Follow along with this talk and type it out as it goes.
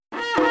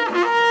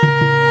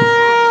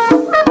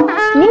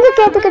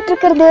கேட்டுக்கிட்டு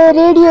இருக்கிறது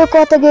radio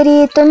Kotagiri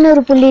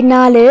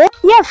 90.4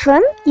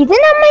 FM. இது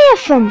நம்ம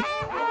எஃப்எம்.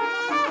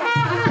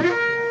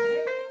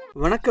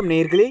 வணக்கம்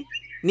நேயர்களே,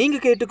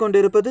 நீங்க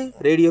கேட்டுக்கொண்டிருப்பது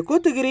ரேடியோ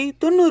கோத்தகிரி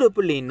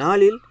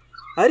 90.4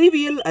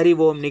 அறிவியல்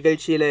அறிவோம்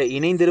நிகழ்ச்சியில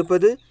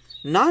இணைந்திருப்பது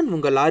நான்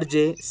உங்கள்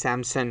ஆர்ஜே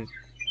சாம்சன்.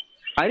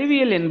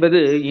 அறிவியல் என்பது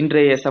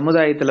இன்றைய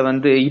சமுதாயத்தில்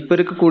இப்போ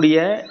இருக்கக்கூடிய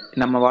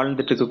நம்ம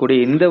வாழ்ந்துட்டு இருக்கக்கூடிய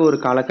இந்த ஒரு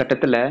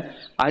காலகட்டத்தில்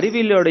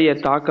அறிவியலுடைய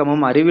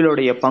தாக்கமும்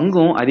அறிவியலுடைய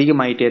பங்கும்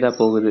அதிகமாயிட்டே தான்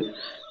போகுது.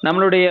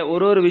 நம்மளுடைய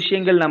ஒரு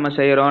விஷயங்கள் நம்ம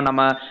செய்கிறோம்,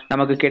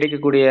 நமக்கு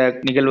கிடைக்கக்கூடிய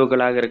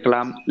நிகழ்வுகளாக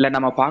இருக்கலாம், இல்லை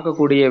நம்ம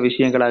பார்க்கக்கூடிய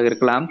விஷயங்களாக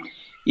இருக்கலாம்.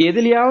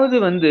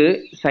 எதுலையாவது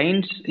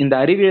சயின்ஸ் இந்த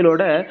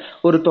அறிவியலோட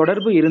ஒரு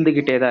தொடர்பு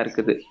இருந்துகிட்டே தான்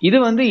இருக்குது.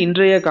 இது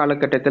இன்றைய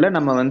காலகட்டத்தில்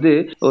நம்ம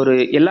ஒரு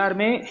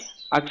எல்லாருமே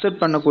அக்செப்ட்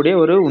பண்ணக்கூடிய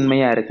ஒரு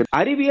உண்மையா இருக்கு.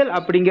 அறிவியல்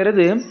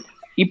அப்படிங்கிறது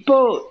இப்போ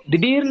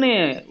திடீர்னு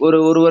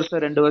ஒரு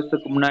வருஷம் 2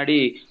 வருஷத்துக்கு முன்னாடி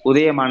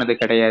உதயமானது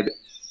கிடையாது.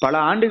 பல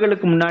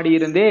ஆண்டுகளுக்கு முன்னாடி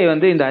இருந்தே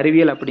இந்த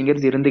அறிவியல்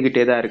அப்படிங்கிறது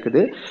இருந்துகிட்டே தான்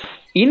இருக்குது.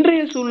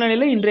 இன்றைய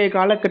சூழ்நிலையில இன்றைய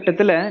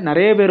காலகட்டத்துல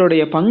நிறைய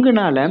பேருடைய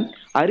பங்குனால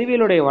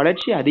அறிவியலுடைய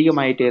வளர்ச்சி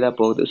அதிகமாயிட்டே தான்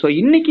போகுது. ஸோ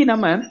இன்னைக்கு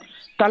நம்ம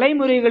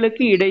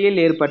தலைமுறைகளுக்கு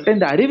இடையில் ஏற்பட்ட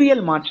இந்த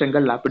அறிவியல்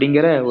மாற்றங்கள்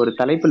அப்படிங்கிற ஒரு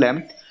தலைப்புல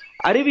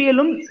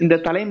அறிவியலும் இந்த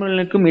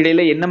தலைமுறைகளுக்கும்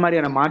இடையில என்ன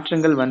மாதிரியான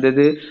மாற்றங்கள்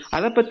வந்தது,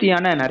 அதை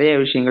பத்தியான நிறைய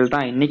விஷயங்கள்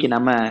தான் இன்னைக்கு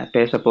நம்ம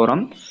பேச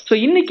போறோம். ஸோ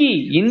இன்னைக்கு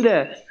இந்த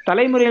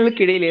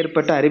தலைமுறைகளுக்கு இடையில்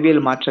ஏற்பட்ட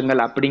அறிவியல்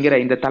மாற்றங்கள்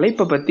அப்படிங்கிற இந்த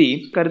தலைப்பை பத்தி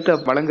கருத்தை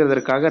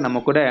வழங்குவதற்காக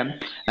நம்ம கூட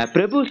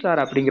பிரபு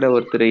சார் அப்படிங்கிற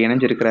ஒருத்தர்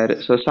இணைஞ்சிருக்கிறாரு.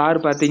 ஸோ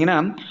சார் பார்த்தீங்கன்னா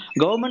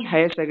கவர்மெண்ட்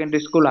ஹையர்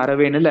செகண்டரி ஸ்கூல்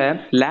அரவேனில்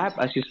லேப்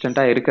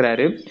அசிஸ்டண்டா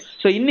இருக்கிறாரு.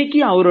 ஸோ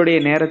இன்னைக்கு அவருடைய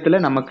நேரத்துல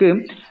நமக்கு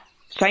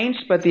சயின்ஸ்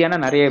பத்தியான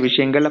நிறைய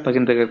விஷயங்கள்ல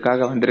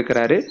பகிர்ந்ததற்காக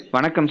வந்திருக்கிறாரு.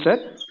 வணக்கம்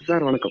சார்.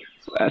 சார் வணக்கம்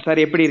சார்,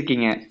 எப்படி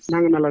இருக்கீங்க?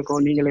 நாங்க நல்லா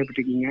இருக்கோம். நீங்களே எப்படி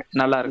இருக்கீங்க?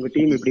 நல்லா இருக்கு.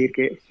 டீம் எப்படி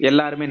இருக்கு?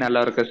 எல்லாருமே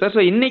நல்லா இருக்கு சார்.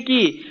 ஸோ இன்னைக்கு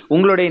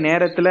உங்களுடைய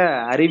நேரத்துல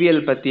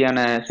அறிவியல்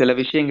பத்தியான சில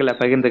விஷயங்களை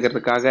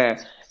பகிர்ந்துக்கிறதுக்காக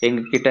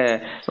எங்ககிட்ட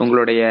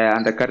உங்களுடைய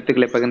அந்த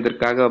கருத்துக்களை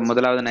பகிர்ந்ததுக்காக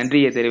முதலாவது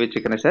நன்றியை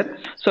தெரிவிச்சுக்கிறேன் சார்.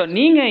 ஸோ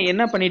நீங்க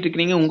என்ன பண்ணிட்டு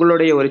இருக்கீங்க,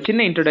 உங்களுடைய ஒரு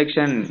சின்ன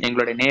இன்ட்ரோடக்ஷன்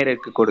எங்களுடைய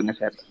நேருக்கு கொடுங்க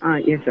சார்.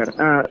 ஏன் சார்.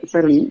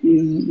 சார்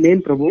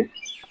நேம் பிரபு.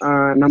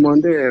 நம்ம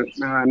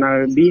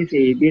நான்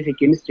பிஎஸ்சி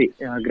கெமிஸ்ட்ரி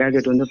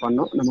கிராஜுவேட்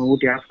பண்ணோம். நம்ம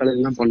ஊட்டி ஆர்ட்ஸ்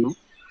காலேஜ் தான் பண்ணோம்.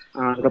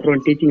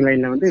 அதுக்கப்புறம் டீச்சிங்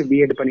லைனில்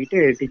பிஎட் பண்ணிட்டு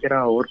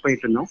டீச்சராக ஒர்க்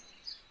பண்ணிட்டு இருந்தோம்.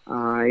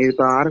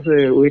 இப்போ அரசு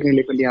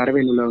உயர்நிலைப்பள்ளி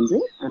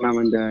அரவேனூரில்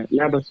நம்ம இந்த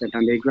லேப் அசிஸ்டன்ட்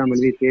அந்த எக்ஸாம்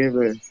எழுதி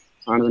தேர்வு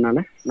ஆனதுனால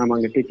நம்ம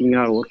அங்கே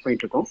டீச்சிங்காக ஒர்க்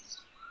பண்ணிட்டு இருக்கோம்.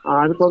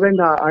 அது போக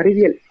இந்த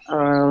அறிவியல்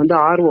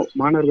ஆர்வம்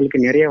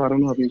மாணவர்களுக்கு நிறைய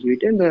வரணும் அப்படின்னு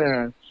சொல்லிட்டு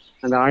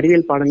அந்த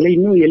அறிவியல் பாடங்களை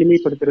இன்னும்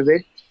எளிமைப்படுத்துறது,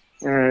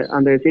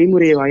 அந்த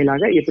செய்முறை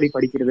வாயிலாக எப்படி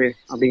படிக்கிறது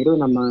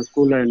அப்படிங்கிறது நம்ம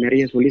ஸ்கூலில்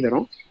நிறைய சொல்லி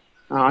தரோம்.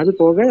 அது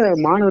போக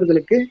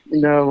மாணவர்களுக்கு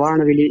இந்த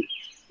வானவெளி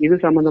இது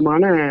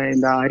சம்பந்தமான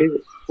இந்த அறிவு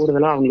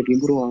கூடுதலாக அவங்களுக்கு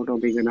இம்ப்ரூவ் ஆகட்டும்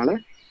அப்படிங்கிறதுனால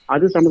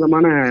அது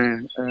சம்பந்தமான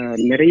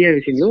நிறைய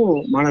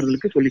விஷயங்களும்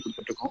மாணவர்களுக்கு சொல்லி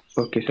கொடுத்துட்ருக்கோம்.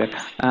 Okay sir.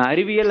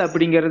 அறிவியல்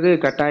அப்படிங்கிறது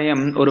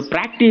கட்டாயம் ஒரு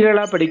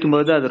ப்ராக்டிக்கலாக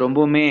படிக்கும்போது அது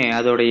ரொம்பவுமே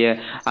அதோடைய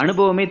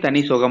அனுபவமே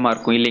தனி சுகமாக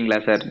இருக்கும் இல்லைங்களா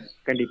சார்?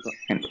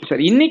 கண்டிப்பாக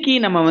சார். இன்னைக்கு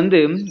நம்ம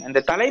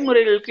இந்த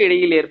தலைமுறைகளுக்கு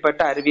இடையில்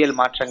ஏற்பட்ட அறிவியல்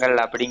மாற்றங்கள்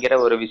அப்படிங்கிற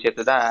ஒரு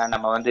விஷயத்தை தான்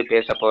நம்ம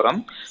பேச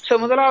போகிறோம். ஸோ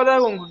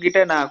முதலாவதாக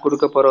உங்ககிட்ட நான்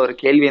கொடுக்க போகிற ஒரு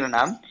கேள்வி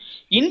என்னன்னா,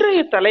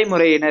 இன்றைய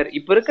தலைமுறையினர்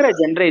இப்ப இருக்கிற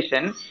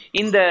ஜெனரேஷன்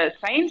இந்த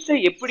சயின்ஸை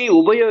எப்படி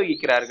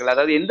உபயோகிக்கிறார்கள்,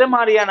 அதாவது எந்த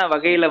மாதிரியான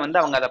வகையில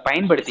அவங்க அதை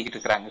பயன்படுத்திக்கிட்டு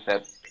இருக்கிறாங்க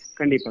சார்?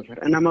 கண்டிப்பா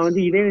சார். நம்ம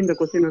இதே இந்த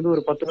கொஸ்டின்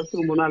ஒரு 10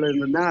 வருஷத்துக்கு முன்னால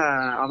இருந்தா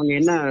அவங்க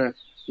என்ன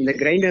இந்த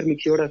கிரைண்டர்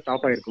மிக்சியோட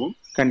ஸ்டாப் ஆயிருக்கும்.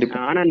 கண்டிப்பா.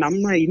 ஆனா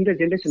நம்ம இந்த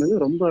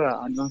ஜெனரேஷன் ரொம்ப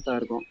அட்வான்ஸா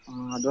இருக்கும்.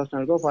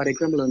 ஃபார்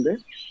எக்ஸாம்பிள்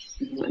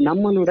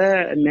நம்மளோட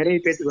நிறைய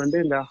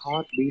பேருக்கு இந்த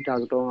ஹார்ட் பீட்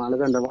ஆகட்டும்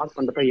அல்லது அந்த வாக்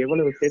பண்றப்ப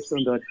எவ்வளவு ஸ்டெப்ஸ்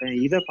வச்சேன்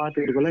இதை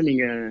பார்த்துக்கிட்டுக்குள்ள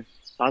நீங்க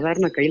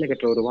சாதாரண கையில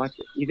கட்டுற ஒரு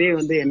வாட்ச் இதே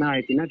என்ன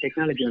ஆயிடுச்சுன்னா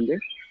டெக்னாலஜி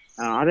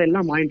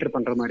அதெல்லாம் மானிட்டர்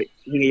பண்ற மாதிரி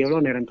நீங்க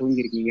எவ்வளவு நேரம்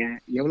தூங்கிருக்கீங்க,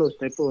 எவ்வளவு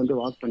ஸ்டெப்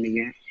வாக்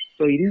பண்ணீங்க.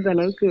 ஸோ இந்த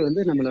அளவுக்கு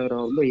நம்மளை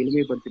ரொம்ப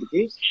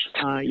எளிமைப்படுத்திருக்கு.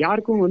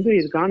 யாருக்கும்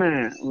இதுக்கான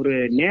ஒரு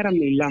நேரம்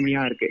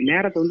இல்லாமையா இருக்கு.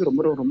 நேரத்தை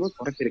ரொம்ப ரொம்ப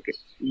குறைச்சிருக்கு.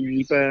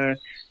 இப்ப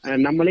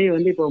நம்மளே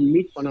இப்போ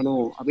மீட்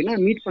பண்ணணும் அப்படின்னா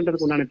மீட்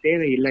பண்றதுக்கு உண்டான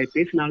தேவை இல்லை,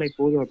 பேசினாலே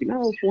போதும் அப்படின்னா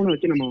போனை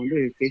வச்சு நம்ம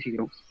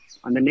பேசிக்கிறோம்.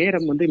 அந்த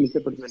நேரம்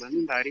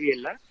மிச்சப்படுத்துறது இந்த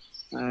அறிவியல்ல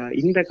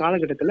இந்த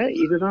காலகட்டத்துல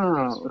இதுதான்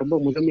ரொம்ப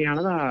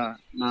முதன்மையானதா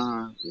நான்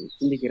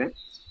சிந்திக்கிறேன்.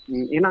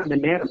 ஏன்னா அந்த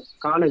நேரம்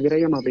கால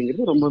விரயம்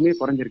அப்படிங்கிறது ரொம்பவே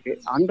குறைஞ்சிருக்கு.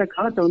 அந்த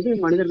காலத்தை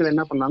மனிதர்கள்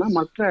என்ன பண்ணாங்கன்னா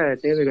மற்ற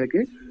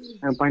தேவைகளுக்கு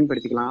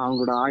பயன்படுத்திக்கலாம்,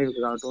 அவங்களோட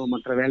ஆய்வுக்காகட்டும்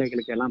மற்ற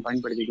வேலைகளுக்கு எல்லாம்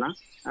பயன்படுத்திக்கலாம்.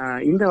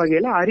 இந்த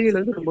வகையில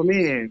அறிவியல் ரொம்பவே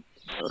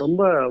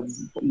ரொம்ப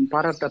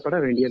பாராட்டப்பட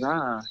வேண்டியதா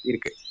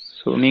இருக்கு.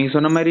 ஸோ நீங்கள்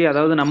சொன்ன மாதிரி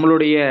அதாவது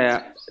நம்மளுடைய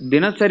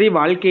தினசரி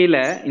வாழ்க்கையில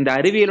இந்த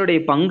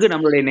அறிவியலுடைய பங்கு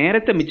நம்மளுடைய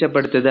நேரத்தை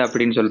மிச்சப்படுத்துது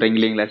அப்படின்னு சொல்றீங்க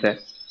இல்லைங்களா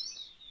சார்?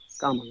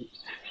 ஆமாங்க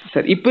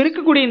சார். இப்ப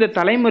இருக்கக்கூடிய இந்த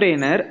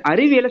தலைமுறையினர்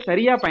அறிவியலை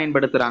சரியா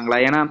பயன்படுத்துறாங்களா?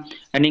 ஏன்னா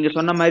நீங்க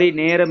சொன்ன மாதிரி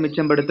நேரம்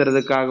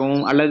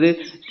மிச்சப்படுத்துறதுக்காகவும் அல்லது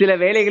சில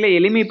வேலைகளை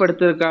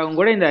எளிமைப்படுத்துறதுக்காகவும்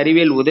கூட இந்த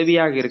அறிவியல்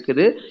உதவியாக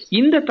இருக்குது.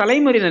 இந்த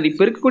தலைமுறையினர்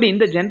இப்ப இருக்கக்கூடிய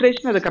இந்த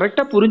ஜெனரேஷன் அதை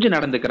கரெக்டா புரிஞ்சு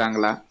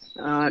நடந்துக்கிறாங்களா?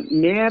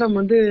 நேரம்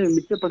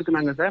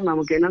மிச்சப்படுத்தினாங்க சார்.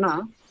 நமக்கு என்னன்னா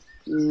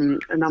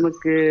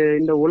நமக்கு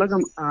இந்த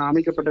உலகம்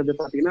அமைக்கப்பட்டது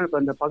பாத்தீங்கன்னா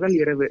இப்ப இந்த பகல்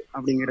இரவு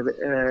அப்படிங்கிறது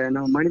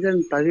நம்ம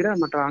மனிதன் தவிர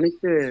மற்ற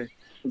அனைத்து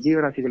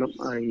ஜீவராசிகளும்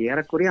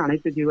ஏறக்குறைய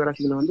அனைத்து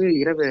ஜீவராசிகளும் வந்து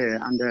இரவு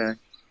அந்த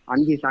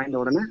அந்தி சாய்ந்த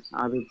உடனே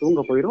அது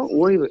தூங்க போயிடும்.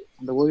 ஓய்வு,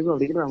 அந்த ஓய்வு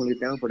அப்படிங்கிறது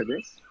அவங்களுக்கு தேவைப்படுது.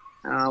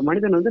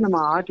 மனிதன் வந்து நம்ம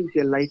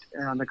ஆர்டிபிஷியல் லைட்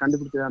அந்த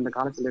கண்டுபிடிச்ச அந்த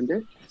காலத்துல இருந்து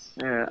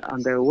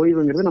அந்த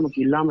ஓய்வுங்கிறது நமக்கு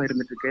இல்லாம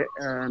இருந்துட்டு இருக்கு.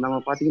 நம்ம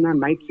பாத்தீங்கன்னா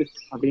நைட்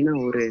ஷிஃப்ட் அப்படின்னு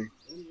ஒரு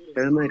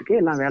பெருமை இருக்கு,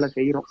 எல்லாம் வேலை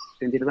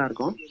செஞ்சுட்டு தான்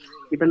இருக்கோம்.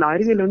 இப்ப இந்த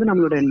அறிவியல் வந்து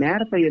நம்மளுடைய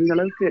நேரத்தை எந்த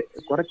அளவுக்கு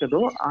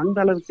குறைச்சதோ அந்த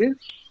அளவுக்கு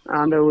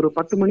அந்த ஒரு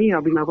 10 மணி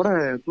அப்படின்னா கூட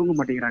தூங்க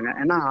மாட்டேங்கிறாங்க.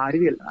 ஏன்னா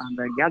அறிவியல்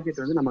அந்த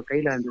கேட்ஜெட் வந்து நம்ம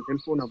கையில அந்த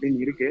செல்போன்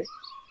அப்படின்னு இருக்கு.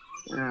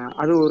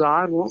 அது ஒரு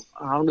ஆர்வம்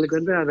அவங்களுக்கு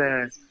வந்து அதை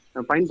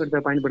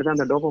பயன்படுத்த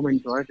அந்த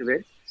டோபமைன் சுழக்குது.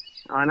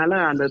 அதனால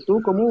அந்த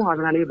தூக்கமும்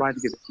அதனாலேயே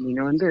பாதிக்குது.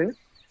 நீங்க வந்து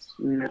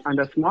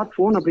அந்த ஸ்மார்ட்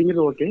போன்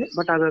அப்படிங்கிறது ஓகே,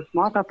 பட் அதை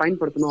ஸ்மார்ட்டா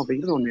பயன்படுத்தணும்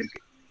அப்படிங்கிறது ஒண்ணு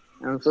இருக்கு.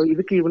 ஸோ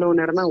இதுக்கு இவ்வளவு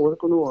நேரம் தான்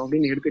ஒதுக்கணும்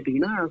அப்படின்னு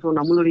எடுத்துட்டீங்கன்னா ஸோ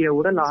நம்மளுடைய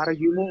உடல்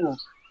ஆரோக்கியமும்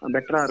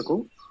பெட்டரா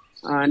இருக்கும்.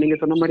 நீங்க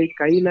சொன்ன மாதிரி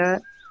கையில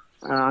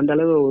அந்த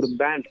அளவு ஒரு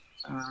பேண்ட்,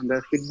 அந்த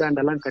ஃபிட்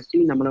பேண்ட் எல்லாம் கட்டி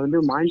நம்மளை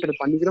வந்து மானிட்டர்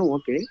பண்ணிக்கிறோம்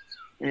ஓகே.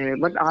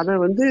 பட் அதை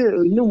வந்து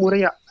இன்னும்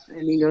முறையா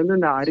நீங்க வந்து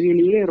அந்த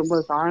அறிவியலையே ரொம்ப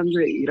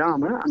சார்ந்து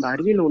இராம அந்த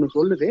அறிவியல் ஒண்ணு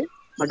சொல்லுது,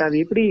 பட் அது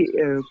எப்படி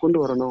கொண்டு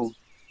வரணும்,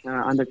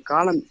 அந்த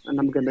காலம்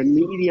நமக்கு அந்த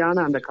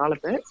மீதியான அந்த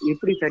காலத்தை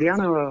எப்படி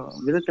சரியான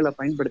விதத்துல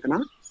பயன்படுத்தினா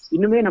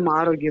இன்னுமே நம்ம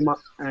ஆரோக்கியமா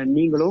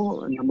நீங்களும்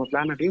நம்ம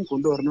பிளானட்டையும்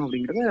கொண்டு வரணும்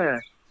அப்படிங்கிறத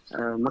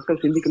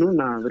மக்கள் சிந்திக்கணும்னு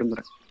நான்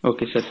விரும்புறேன்.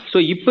 Okay sir. ஸோ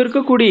இப்போ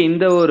இருக்கக்கூடிய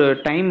இந்த ஒரு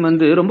டைம்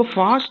வந்து ரொம்ப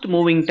ஃபாஸ்ட்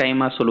மூவிங்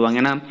டைமாக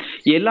சொல்லுவாங்க. ஏன்னா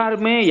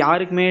எல்லாருமே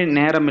யாருக்குமே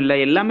நேரம் இல்லை,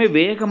 எல்லாமே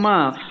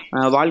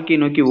வேகமாக வாழ்க்கையை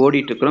நோக்கி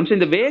ஓடிட்டு இருக்கிறோம். ஸோ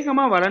இந்த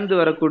வேகமாக வளர்ந்து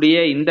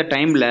வரக்கூடிய இந்த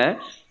டைமில்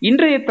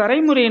இன்றைய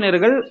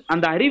தலைமுறையினர்கள்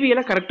அந்த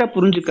அறிவியலை கரெக்டாக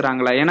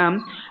புரிஞ்சுக்கிறாங்களா? ஏன்னா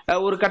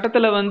ஒரு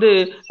கட்டத்தில் வந்து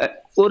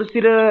ஒரு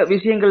சில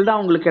விஷயங்கள் தான்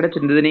அவங்களுக்கு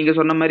கிடைச்சிருந்தது. நீங்கள்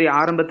சொன்ன மாதிரி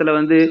ஆரம்பத்தில்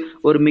வந்து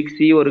ஒரு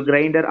மிக்சி, ஒரு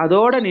கிரைண்டர்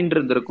அதோட நின்று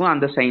இருந்திருக்கும்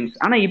அந்த சயின்ஸ்.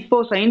 ஆனால் இப்போ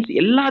சயின்ஸ்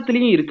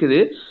எல்லாத்துலேயும் இருக்குது.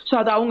 ஸோ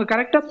அதை அவங்க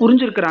கரெக்டாக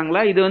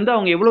புரிஞ்சிருக்கிறாங்களா? இது வந்து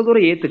அவங்க எவ்வளோ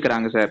தூரம்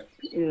ஏற்றுக்கிறாங்க சார்?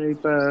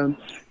 இப்போ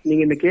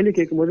நீங்கள் இந்த கேள்வி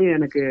கேட்கும்போது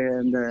எனக்கு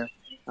இந்த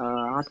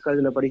ஆர்ட்ஸ்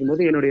காலேஜில்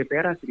படிக்கும்போது என்னுடைய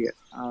பேராசிரியர்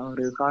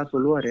ஒரு சார்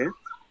சொல்லுவார்,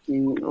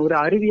 ஒரு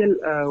அறிவியல்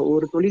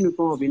ஒரு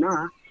தொழில்நுட்பம் அப்படின்னா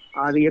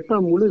அது எப்போ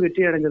முழு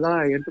வெற்றி அடைஞ்சதா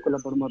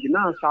எடுத்துக்கொள்ளப்படும்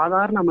அப்படின்னா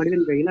சாதாரண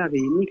மனிதன் கையில் அது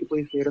என்னைக்கு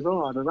போய் சேருதோ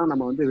அதை தான்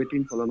நம்ம வந்து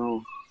வெற்றின்னு சொல்லணும்.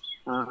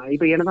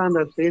 இப்போ என்னதான்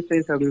அந்த ஸ்பேஸ்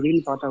சயின்ஸ் அப்படி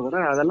இப்படின்னு பார்த்தா கூட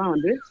அதெல்லாம்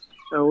வந்து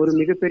ஒரு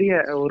மிகப்பெரிய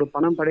ஒரு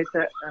பணம்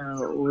படைத்த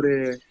ஒரு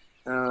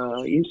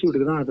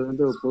இன்ஸ்டியூட்டுக்கு தான் அது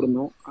வந்து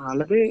பொருந்தும்,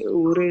 அல்லது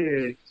ஒரு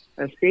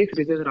ஸ்பேஸ்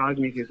ரிசர்ச்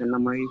ஆர்கனைசேஷன்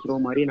நம்ம இஸ்ரோ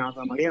மாதிரி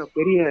நாசா மாதிரி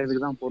பெரிய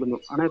இதுக்கு தான்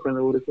பொருந்தும். ஆனால் இப்போ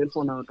இந்த ஒரு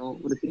செல்போன் ஆகட்டும்,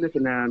 ஒரு சின்ன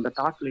சின்ன அந்த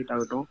டார்ச் லைட்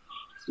ஆகட்டும்,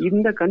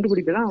 இந்த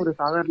கண்டுபிடிப்பு தான் ஒரு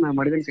சாதாரண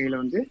மனிதன்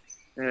கையில்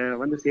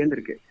வந்து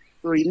சேர்ந்துருக்கு.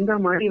 ஸோ இந்த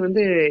மாதிரி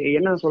வந்து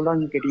என்ன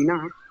சொல்றாங்கன்னு கேட்டீங்கன்னா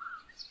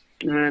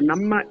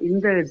நம்ம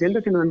இந்த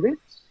ஜென்ரேஷன் வந்து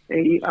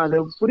அதை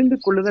புரிந்து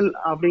கொள்ளுதல்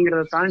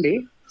அப்படிங்கிறத தாண்டி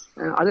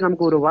அது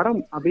நமக்கு ஒரு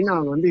வரம் அப்படின்னு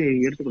அவங்க வந்து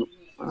எடுத்துக்கணும்.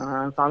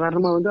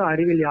 சாதாரணமா வந்து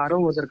அறிவியல் யாரோ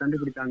ஒருத்தர்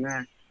கண்டுபிடித்தாங்க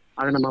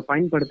அதை நம்ம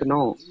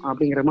பயன்படுத்தணும்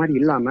அப்படிங்கிற மாதிரி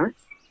இல்லாம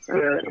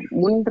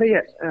முன்றைய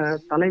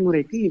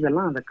தலைமுறைக்கு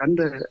இதெல்லாம்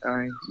அந்த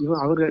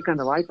அவர்களுக்கு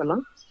அந்த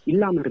வாய்ப்பெல்லாம்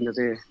இல்லாம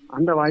இருந்தது,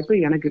 அந்த வாய்ப்பு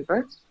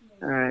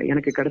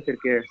எனக்கு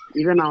கிடைச்சிருக்கு,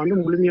 இதை நான்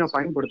வந்து முழுமையா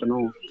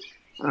பயன்படுத்தணும்.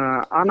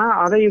 ஆனா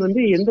அதை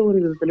வந்து எந்த ஒரு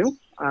விதத்திலையும்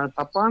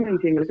தப்பான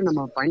விஷயங்களுக்கு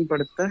நம்ம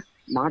பயன்படுத்த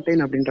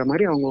மாட்டேன் அப்படின்ற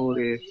மாதிரி அவங்க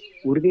ஒரு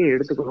உறுதியை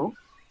எடுத்துக்கணும்.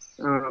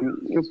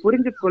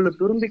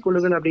 துரும்பிக்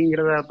கொள்ளுதல்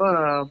அப்படிங்கிறதப்ப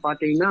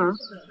பாத்தீங்கன்னா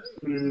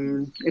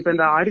இப்ப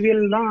இந்த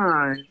அறிவியல் தான்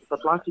இப்ப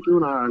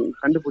பிளாஸ்டிக்கும் நான்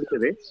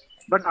கண்டுபிடிச்சது,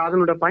 பட்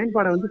அதனோட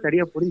பயன்பாடை வந்து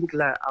சரியா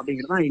புரிஞ்சுக்கல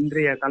அப்படிங்கிறது தான்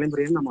இன்றைய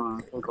தலைமுறைன்னு நம்ம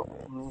சொல்றோம்.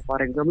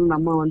 ஃபார் எக்ஸாம்பிள்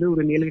நம்ம வந்து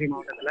ஒரு நீலகிரி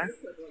மாவட்டத்துல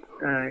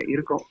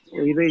இருக்கோம்.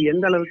 இது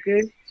எந்த அளவுக்கு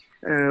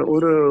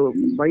ஒரு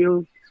பயோ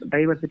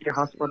டைவர்சிட்டி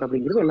ஹாட்ஸ்பாட்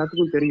அப்படிங்கிறது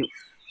எல்லாத்துக்கும் தெரியும்.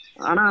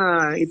 ஆனா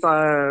இப்ப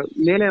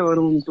மேலே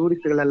வரும்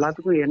டூரிஸ்டுகள்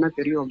எல்லாத்துக்கும் என்ன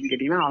தெரியும் அப்படின்னு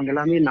கேட்டீங்கன்னா அவங்க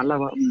எல்லாமே நல்லா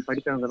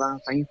படித்தவங்க தான்,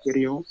 சயின்ஸ்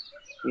தெரியும்,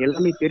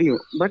 எல்லாமே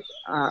தெரியும். பட்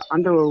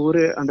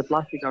அந்த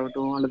பிளாஸ்டிக்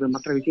ஆகட்டும் அல்லது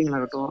மற்ற விஷயங்கள்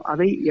ஆகட்டும்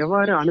அதை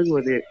எவ்வாறு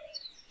அணுகுவது,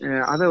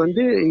 அதை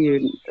வந்து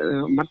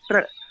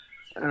மற்ற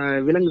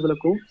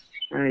விலங்குகளுக்கும்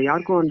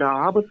யாருக்கும் அந்த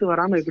ஆபத்து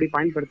வராம எப்படி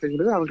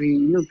பயன்படுத்துங்கிறது அவருக்கு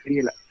இன்னும்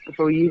தெரியல.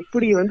 ஸோ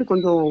இப்படி வந்து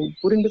கொஞ்சம்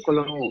புரிந்து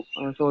கொள்ளணும்.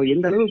 ஸோ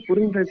எந்த அளவு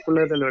புரிந்து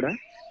கொள்ளுதலோட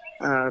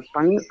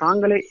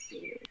தாங்களே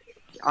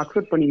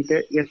அக்செப்ட் பண்ணிக்கிட்டு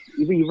எஸ்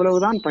இது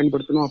இவ்வளவுதான்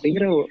பயன்படுத்தணும்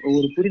அப்படிங்கிற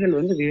ஒரு புரிதல்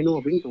வந்து வேணும்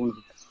அப்படின்னு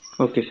தோணுது.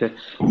 Okay sir.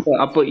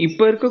 அப்போ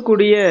இப்போ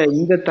இருக்கக்கூடிய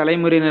இந்த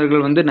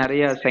தலைமுறையினர்கள் வந்து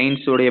நிறைய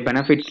சயின்ஸோடைய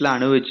பெனிஃபிட்ஸ்லாம்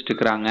அனுபவிச்சுட்டு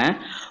இருக்கிறாங்க.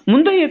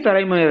 முந்தைய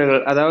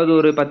தலைமுறையினர்கள் அதாவது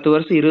ஒரு 10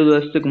 வருஷம் 20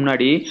 வருஷத்துக்கு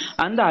முன்னாடி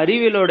அந்த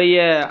அறிவியலுடைய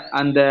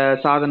அந்த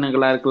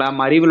சாதனைகளாக இருக்கலாம்,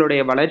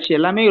 அறிவியலுடைய வளர்ச்சி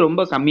எல்லாமே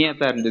ரொம்ப கம்மியாக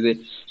தான் இருந்தது.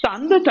 ஸோ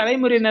அந்த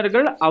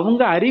தலைமுறையினர்கள்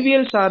அவங்க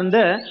அறிவியல் சார்ந்த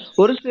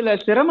ஒரு சில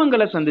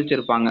சிரமங்களை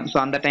சந்திச்சிருப்பாங்க. ஸோ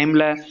அந்த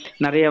டைமில்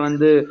நிறைய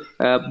வந்து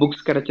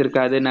புக்ஸ்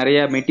கிடைச்சிருக்காது,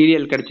 நிறைய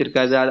மெட்டீரியல்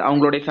கிடைச்சிருக்காது,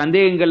 அவங்களுடைய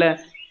சந்தேகங்களை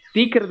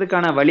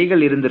தீக்கிறதுக்கான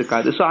வழிகள்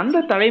இருந்திருக்காது. ஸோ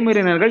அந்த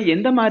தலைமுறையினர்கள்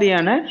எந்த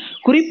மாதிரியான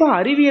குறிப்பா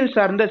அறிவியல்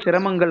சார்ந்த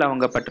சிரமங்கள்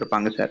அவங்க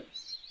பட்டிருப்பாங்க சார்?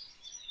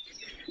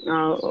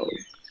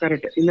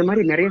 கரெக்ட். இந்த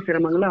மாதிரி நிறைய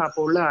சிரமங்களை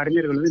அப்போ உள்ள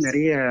அறிஞர்கள் வந்து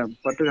நிறைய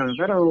பட்டிருக்காங்க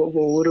சார்.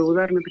 ஒரு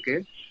உதாரணத்துக்கு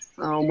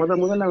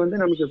முதல்ல வந்து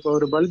நமக்கு இப்போ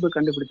ஒரு பல்பு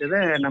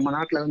கண்டுபிடிச்சதை நம்ம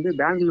நாட்டில் வந்து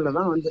பெங்களூர்ல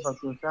தான் வந்து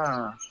ஃபர்ஸ்ட்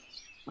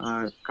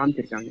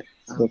காமிச்சிருக்காங்க.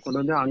 கொண்டு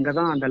வந்து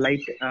அங்கதான் அந்த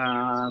லைட்,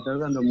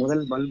 அதாவது அந்த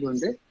முதல் பல்பு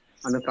வந்து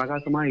அந்த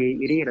பிரகாசமா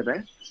எரியறத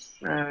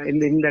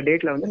இந்த இந்த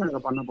டேட்ல வந்து நாங்க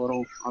பண்ண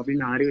போறோம்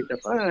அப்படின்னு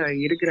அறிவித்தப்ப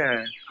இருக்கிற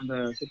அந்த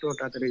சுற்று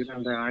வட்டாரத்தில் இருக்கிற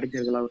அந்த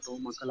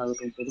அறிஞர்களாகட்டும்,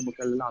 மக்களாகட்டும்,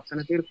 பொதுமக்கள் எல்லாம்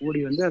அத்தனை பேர்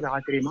கூடி வந்து அது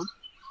ஆச்சரியமா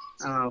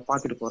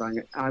பார்த்துட்டு போறாங்க.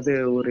 அது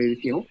ஒரு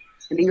விஷயம்.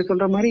 நீங்க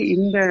சொல்ற மாதிரி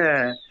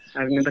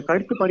இந்த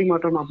கருத்து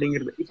பரிமாற்றம்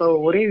அப்படிங்கிறது இப்ப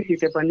ஒரே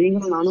விஷயத்த, இப்ப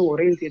நீங்களும் நானும்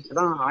ஒரே விஷயத்தை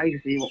தான் ஆய்வு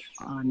செய்வோம்.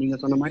 நீங்க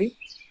சொன்ன மாதிரி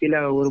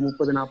சில ஒரு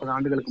 30-40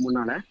 ஆண்டுகளுக்கு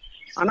முன்னால.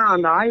 ஆனா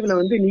அந்த ஆய்வுல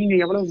வந்து நீங்க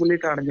எவ்வளவு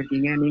முன்னேற்றம்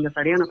அடைஞ்சிருக்கீங்க, நீங்க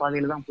சரியான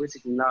பாதையில தான் போயிட்டு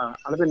இருக்கீங்களா,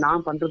 அல்லது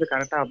நான் பண்றது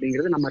கரெக்டா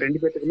அப்படிங்கிறது நம்ம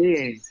 2 பேத்துக்குமே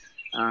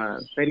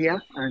சரியா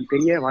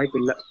தெரிய வாய்ப்பு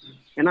இல்லை.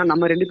 ஏன்னா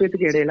நம்ம 2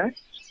 பேத்துக்கு இடையில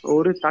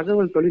ஒரு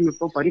தகவல்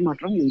தொழில்நுட்பம்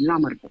பரிமாற்றம்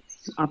இல்லாம இருக்கும்.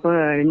 அப்ப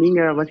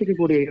நீங்க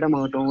வசிக்கக்கூடிய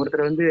இடமாகட்டும்,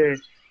 ஒருத்தர் வந்து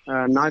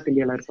நார்த்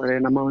இந்தியால இருப்பாரு,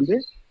 நம்ம வந்து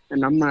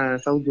நம்ம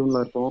சவுத் ஜோன்ல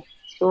இருப்போம்.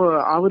 ஸோ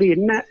அவரு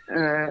என்ன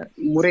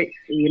முறை,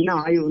 என்ன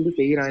ஆய்வு வந்து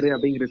செய்யறாரு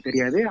அப்படிங்கிறது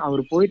தெரியாது.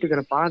 அவர் போயிட்டு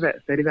இருக்கிற பாதை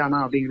சரிதானா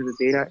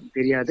அப்படிங்கிறது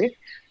தெரியாது.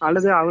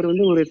 அல்லது அவர்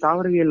வந்து ஒரு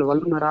தாவரவியல்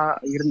வல்லுநரா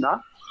இருந்தா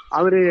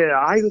அவரு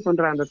ஆய்வு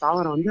பண்ற அந்த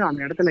தாவரம் வந்து அந்த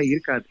இடத்துல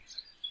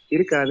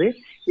இருக்காது.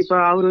 இப்ப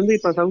அவர் வந்து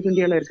இப்ப சவுத்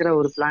இந்தியால இருக்கிற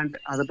ஒரு பிளான்ட்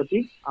அதை பத்தி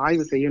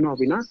ஆய்வு செய்யணும்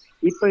அப்படின்னா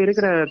இப்ப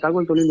இருக்கிற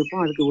தகவல்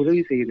தொழில்நுட்பம் அதுக்கு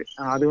உதவி செய்யுது.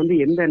 அது வந்து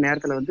எந்த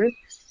நேரத்துல வந்து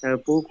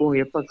பூக்கும்,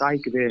 எப்ப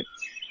காய்க்குது,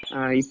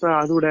 இப்ப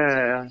அதோட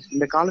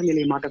இந்த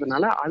காலநிலை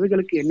மாற்றத்தினால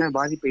அதுகளுக்கு என்ன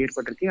பாதிப்பு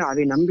ஏற்பட்டிருக்கு,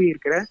 அதை நம்பி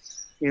இருக்கிற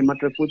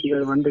மற்ற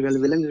பூச்சிகள், வண்டுகள்,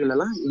 விலங்குகள்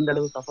எல்லாம் இந்த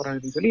அளவு சஃபர்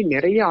ஆகுதுன்னு சொல்லி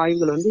நிறைய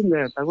ஆய்வுகள் வந்து இந்த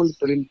தகவல்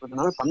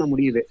தொழில்நுட்பத்தினால பண்ண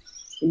முடியுது.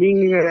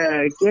 நீங்க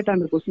கேட்ட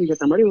அந்த கொஸ்டின்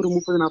கேட்ட மாதிரி ஒரு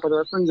 30-40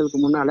 வருஷங்களுக்கு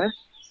முன்னால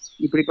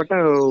இப்படிப்பட்ட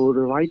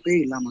ஒரு வாய்ப்பே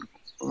இல்லாம இருக்கும்.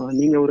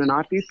 நீங்க ஒரு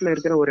நார்த் ஈஸ்ட்ல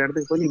இருக்கிற ஒரு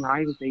இடத்துக்கு போய் நீங்க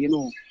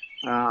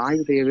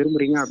ஆய்வு செய்ய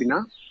விரும்புறீங்க அப்படின்னா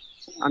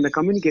அந்த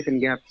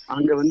கம்யூனிகேஷன் கேப்,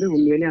 அங்க வந்து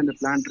உண்மையிலேயே அந்த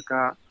பிளான்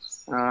இருக்கா,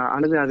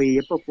 அல்லது அது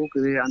எப்ப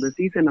பூக்குது, அந்த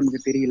சீசன் நமக்கு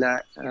தெரியல,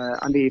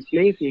 அந்த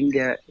பிளேஸ் எங்க,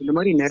 இந்த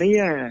மாதிரி நிறைய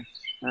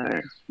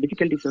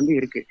டிஃபிகல்டிஸ் வந்து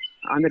இருக்கு.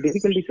 அந்த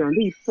டிஃபிகல்டிஸ்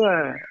வந்து இப்ப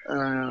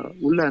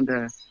உள்ள அந்த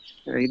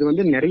இது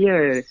வந்து நிறைய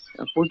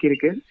போக்கி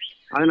இருக்கு.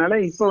 அதனால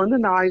இப்ப வந்து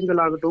இந்த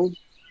ஆய்வுகள் ஆகட்டும்,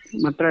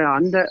 மற்ற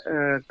அந்த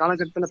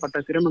காலகட்டத்துல பட்ட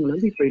சிரமங்கள்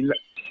வந்து இப்ப இல்லை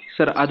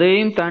சார்.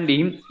 அதையும் தாண்டி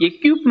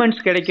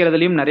எக்யூப்மெண்ட்ஸ்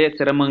கிடைக்கிறதுலயும் நிறைய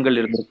சிரமங்கள்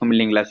இருந்திருக்கும்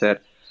இல்லைங்களா சார்?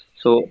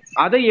 ஸோ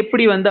அதை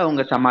எப்படி வந்து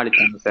அவங்க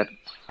சமாளிச்சாங்க சார்?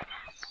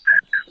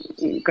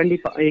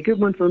 கண்டிப்பா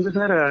எக்யூப்மெண்ட்ஸ் வந்து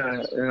சார்,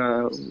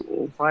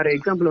 ஃபார்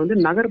எக்ஸாம்பிள் வந்து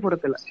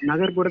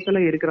நகர்ப்புறத்துல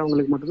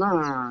இருக்கிறவங்களுக்கு மட்டும்தான்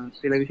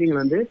சில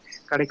விஷயங்கள் வந்து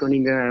கிடைக்கும்.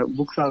 நீங்க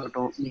புக்ஸ்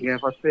ஆகட்டும், நீங்க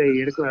ஃபர்ஸ்ட்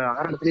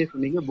ஆரம்பத்திலேயே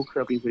சொன்னீங்க புக்ஸ்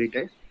அப்படின்னு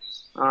சொல்லிட்டு,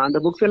 அந்த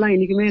புக்ஸ் எல்லாம்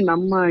இன்னைக்குமே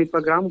நம்ம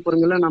இப்ப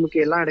கிராமப்புறங்கள்ல நமக்கு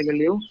எல்லா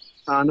இடங்கள்லயும்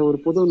அந்த ஒரு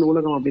பொது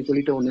நூலகம் அப்படின்னு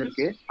சொல்லிட்டு ஒண்ணு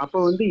இருக்கு. அப்ப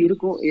வந்து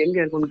இருக்கும். எங்க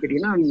இருக்கும்னு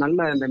கேட்டீங்கன்னா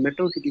நல்ல அந்த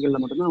மெட்ரோ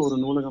சிட்டிகள்ல மட்டும்தான் ஒரு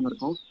நூலகம்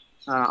இருக்கும்.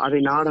 அதை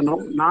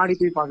நாடி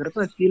போய்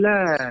பாக்குறப்ப சில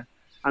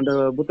அந்த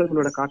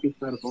புத்தகங்களோட காப்பீஸ்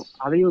தான் இருக்கும்.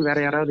 அதையும் வேற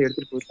யாராவது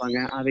எடுத்துட்டு போயிருப்பாங்க.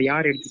 அதை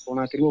யார் எடுத்துட்டு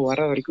போனா திரும்ப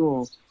வர வரைக்கும்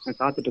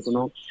காத்துட்டு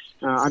இருக்கணும்.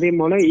 அதே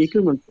போல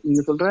எக்யூப்மெண்ட்ஸ்,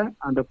 நீங்க சொல்ற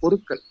அந்த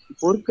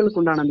பொருட்களுக்கு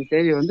உண்டான அந்த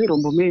தேவை வந்து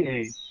ரொம்பவுமே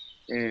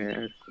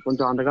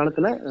கொஞ்சம் அந்த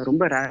காலத்துல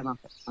ரொம்ப ரேர் தான்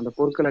சார். அந்த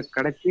பொருட்களை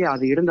கிடைச்சி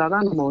அது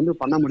இருந்தாதான் நம்ம வந்து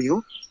பண்ண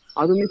முடியும்.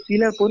 அதுவுமே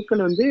சில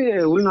பொருட்கள் வந்து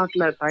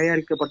உள்நாட்டுல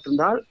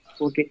தயாரிக்கப்பட்டிருந்தால்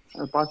ஓகே,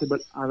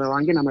 பாசிபிள், அதை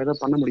வாங்கி நம்ம ஏதோ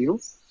பண்ண முடியும்.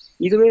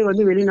 இதுவே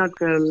வந்து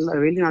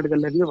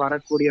வெளிநாடுகள்ல இருந்து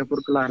வரக்கூடிய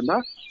பொருட்களா இருந்தா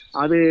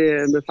அது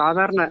இந்த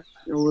சாதாரண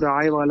ஒரு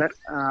ஆய்வாளர்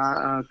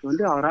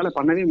வந்து அவரால்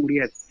பண்ணவே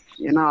முடியாது.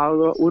 ஏன்னா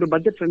ஒரு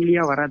பட்ஜெட்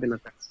ஃப்ரெண்ட்லியா வராது இல்லை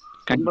சார்.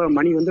 ரொம்ப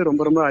மணி வந்து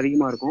ரொம்ப ரொம்ப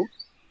அதிகமா இருக்கும்.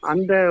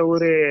 அந்த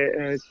ஒரு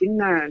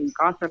சின்ன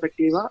காஸ்ட்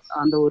எஃபெக்டிவா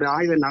அந்த ஒரு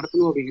ஆய்வை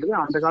நடத்தணும் அப்படிங்கிறது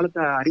அந்த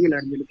காலத்து அறிவியல்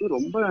அறிஞர்களுக்கு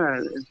ரொம்ப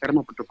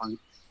சிரமப்பட்டிருப்பாங்க.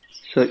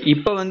 ஸோ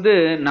இப்போ வந்து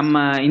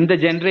நம்ம இந்த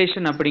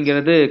ஜென்ரேஷன்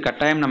அப்படிங்கிறது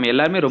கட்டாயம் நம்ம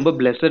எல்லாருமே ரொம்ப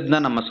பிளெஸட்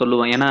தான் நம்ம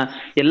சொல்லுவோம். ஏன்னா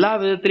எல்லா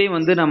விதத்துலேயும்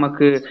வந்து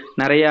நமக்கு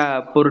நிறையா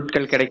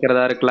பொருட்கள்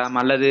கிடைக்கிறதா இருக்கலாம்,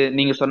 அல்லது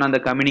நீங்கள் சொன்ன அந்த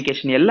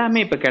கம்யூனிகேஷன்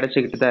எல்லாமே இப்போ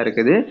கிடைச்சிக்கிட்டு தான்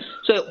இருக்குது.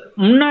 ஸோ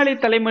முன்னாடி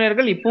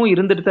தலைமுறைகள் இப்பவும்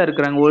இருந்துட்டு தான்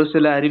இருக்கிறாங்க. ஒரு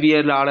சில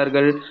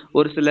அறிவியலாளர்கள்,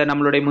 ஒரு சில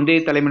நம்மளுடைய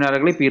முந்தைய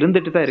தலைமுறையாளர்கள் இப்போ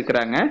இருந்துட்டு தான்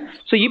இருக்கிறாங்க.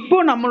 ஸோ இப்போ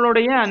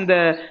நம்மளுடைய அந்த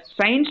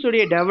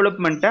சயின்ஸுடைய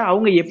டெவலப்மெண்ட்டை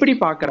அவங்க எப்படி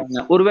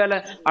பார்க்குறாங்க? ஒருவேளை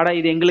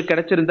இது எங்களுக்கு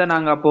கிடைச்சிருந்தா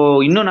நாங்கள் அப்போ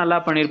இன்னும் நல்லா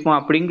பண்ணியிருப்போம்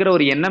அப்படிங்கிற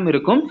ஒரு எண்ணம் இருக்கும்.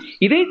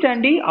 இதை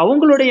தாண்டி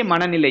அவங்களுடைய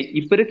மனநிலை,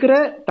 இப்ப இருக்கிற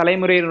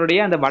தலைமுறையினுடைய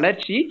அந்த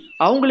வளர்ச்சி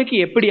அவங்களுக்கு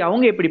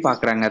அவங்க எப்படி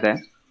பாக்குறாங்க அதை?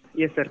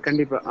 எஸ் சார்,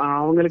 கண்டிப்பா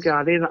அவங்களுக்கு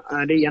அதேதான்.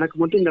 எனக்கு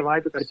மட்டும் இந்த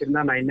வாய்ப்பு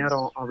கிடைச்சிருந்தா நான்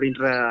இந்நேரம்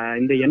அப்படின்ற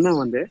இந்த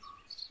எண்ணம் வந்து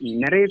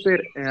நிறைய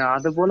பேர்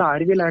அது போல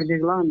அறிவியல்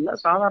அறிஞர்கள்லாம் இல்ல,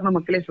 சாதாரண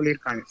மக்களே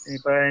சொல்லியிருக்காங்க.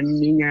 இப்ப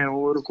நீங்க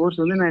ஒரு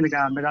கோர்ஸ் வந்து நான் எனக்கு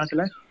அந்த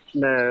காலத்துல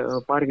இந்த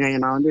பாருங்க,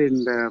 நான் வந்து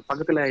இந்த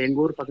பக்கத்துல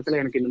எங்க ஊர் பக்கத்துல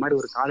எனக்கு இந்த மாதிரி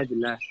ஒரு காலேஜ்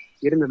இல்ல,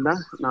 இருந்திருந்தா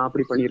நான்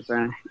அப்படி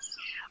பண்ணியிருப்பேன்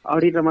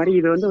அப்படின்ற மாதிரி.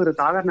 இது வந்து ஒரு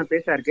சாதாரண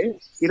பேச்சா இருக்கு.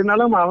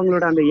 இருந்தாலும்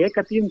அவங்களோட அந்த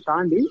ஏக்கத்தையும்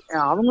தாண்டி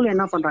அவங்களும்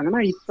என்ன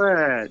பண்றாங்கன்னா இப்ப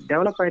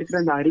டெவலப் ஆயிருக்கிற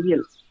அந்த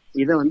அறிவியல்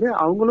இதை வந்து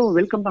அவங்களும்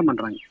வெல்கம் தான்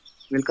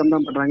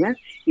பண்றாங்க.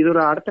 இது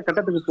ஒரு அடுத்த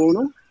கட்டத்துக்கு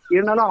போகணும்.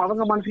 இருந்தாலும்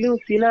அவங்க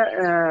மனசுலயும் சில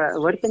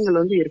வருத்தங்கள்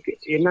வந்து இருக்கு.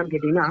 என்னன்னு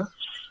கேட்டீங்கன்னா,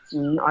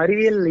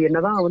 அறிவியல்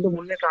என்னதான் வந்து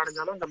முன்னேற்றம்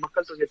அடைஞ்சாலும் இந்த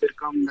மக்கள் தொகை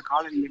பெருக்கம், இந்த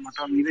காலநிலை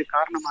மாற்றம், இது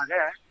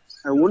காரணமாக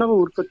உணவு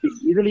உற்பத்தி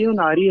இதுலயும்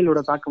இந்த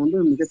அறிவியலோட தாக்கம்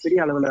வந்து மிகப்பெரிய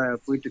அளவுல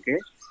போயிட்டு இருக்கு.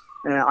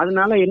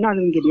 அதனால என்ன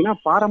ஆகுதுன்னு கேட்டீங்கன்னா,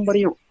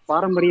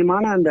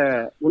 பாரம்பரியமான அந்த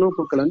உணவுப்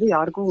பொருட்கள் வந்து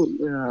யாருக்கும்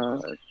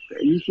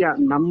ஈஸியா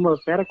நம்ம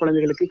பேர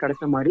குழந்தைகளுக்கு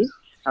கிடைச்ச மாதிரி,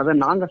 அதை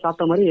நாங்க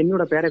சாப்பிட்ட மாதிரி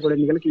என்னோட பேர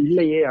குழந்தைகளுக்கு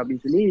இல்லையே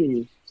அப்படின்னு சொல்லி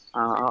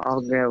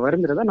அவங்க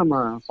வருந்துறத நம்ம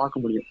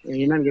பார்க்க முடியும்.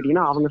 என்னன்னு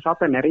கேட்டீங்கன்னா, அவங்க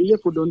சாப்பிட்ட நிறைய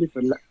ஃபுட் வந்து இப்ப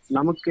இல்லை.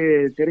 நமக்கு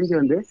தெரிஞ்சு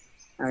வந்து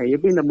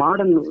எப்படி இந்த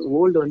மாடர்ன்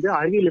வேர்ல்டு வந்து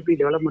அறிவியல் எப்படி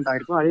டெவலப்மெண்ட்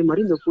ஆயிருக்கோ அதே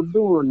மாதிரி இந்த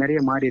ஃபுட்டும் நிறைய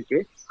மாறி இருக்கு.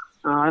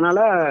 அதனால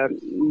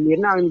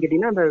என்ன ஆகுதுன்னு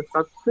கேட்டீங்கன்னா, அந்த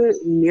சத்து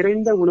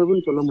நிறைந்த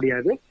உணவுன்னு சொல்ல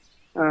முடியாது.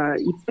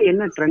 இப்ப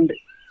என்ன ட்ரெண்ட்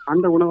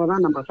அந்த உணவை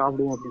தான் நம்ம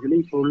சாப்பிடுவோம் அப்படின்னு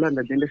சொல்லி இப்போ உள்ள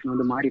அந்த ஜென்ரேஷன்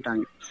வந்து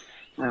மாறிட்டாங்க.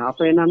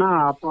 அப்ப என்னன்னா,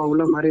 அப்ப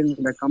உள்ள மாதிரி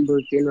இந்த கம்பு,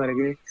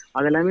 கேழ்வரகு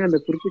அதெல்லாமே அந்த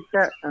குறிப்பிட்ட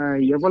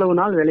எவ்வளவு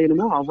நாள்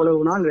விளையணுமோ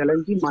அவ்வளவு நாள்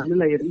விளைஞ்சி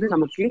மண்ணுல இருந்து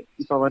நமக்கு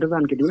இப்ப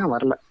வருதான்னு கேட்டீங்கன்னா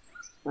வரல.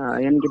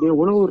 ஏன்னு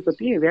கேட்டீங்கன்னா, உணவு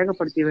உற்பத்தி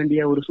வேகப்படுத்த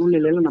வேண்டிய ஒரு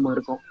சூழ்நிலையில நம்ம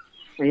இருக்கோம்.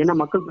 ஏன்னா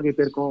மக்கள் தொகை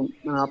பெருக்கும்,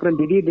 அப்புறம்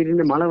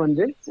திடீர்னு மழை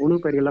வந்து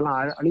உணவு பயிர்கள் எல்லாம்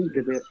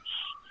அழிஞ்சிடுது.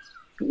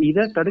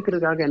 இதை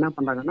தடுக்கிறதுக்காக என்ன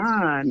பண்றாங்கன்னா,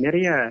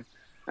 நிறைய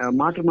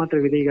மாற்று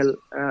விதைகள்,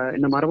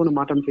 இந்த மரபணு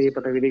மாற்றம்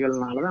செய்யப்பட்ட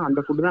விதைகள்னாலதான் அந்த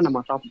ஃபுட்டு தான்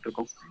நம்ம சாப்பிட்டு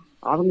இருக்கோம்.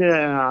 அவங்க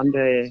அந்த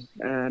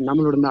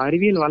நம்மளோட இந்த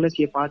அறிவியல்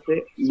வளர்ச்சியை பார்த்து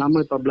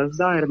நம்ம இப்ப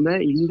பிளஸ்டா இருந்த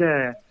இந்த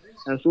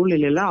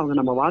சூழ்நிலையில அவங்க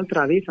நம்ம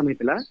வாழ்த்துற அதே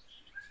சமயத்துல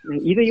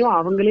இதையும்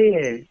அவங்களே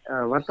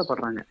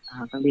வருத்தப்படுறாங்க.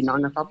 தம்பி,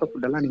 நாங்க சாப்பிட்ட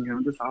ஃபுட்டெல்லாம் நீங்க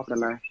வந்து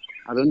சாப்பிடல,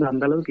 அது வந்து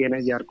அந்த அளவுக்கு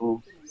எனர்ஜியா இருக்கும்.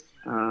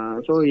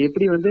 ஸோ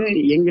எப்படி வந்து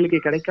எங்களுக்கு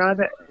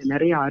கிடைக்காத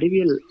நிறைய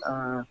அறிவியல்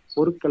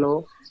பொருட்களோ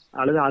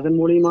அல்லது அதன்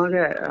மூலியமாக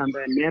அந்த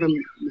நேரம்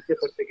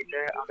மிச்சப்படுத்திக்கிட்ட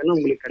அதெல்லாம்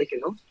உங்களுக்கு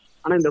கிடைக்கணும்.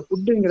 ஆனா இந்த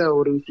ஃபுட்டுங்கிற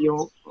ஒரு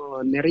விஷயம்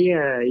நிறைய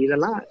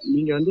இதெல்லாம்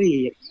நீங்க வந்து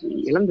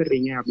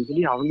இழந்துடுறீங்க அப்படின்னு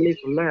சொல்லி அவங்களே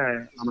சொல்ல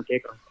நம்ம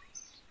கேட்கறோம்.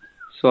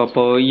 ஸோ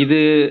அப்போ இது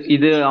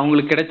இது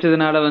அவங்களுக்கு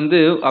கிடைச்சதுனால வந்து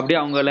அப்படியே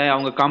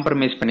அவங்க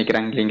காம்ப்ரமைஸ்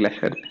பண்ணிக்கிறாங்க இல்லைங்களா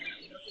சார்?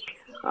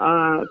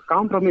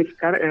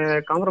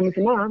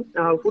 காம்ப்ரமைஸ்னா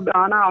ஃபுட்.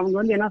 ஆனா அவங்க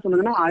வந்து என்ன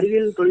சொன்னாங்கன்னா,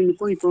 அறிவியல்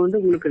தொழில்நுட்பம் இப்போ வந்து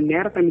உங்களுக்கு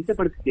நேரத்தை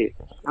மிச்சப்படுத்துச்சு.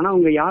 ஆனா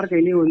உங்க யார்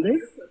கையிலயும் வந்து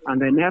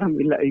அந்த நேரம்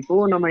இல்லை. இப்போ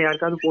நம்ம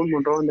யாருக்காவது போன்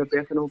பண்றோம், இந்த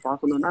பேசணும்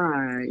பார்க்கணும்னா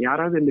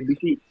யாராவது இந்த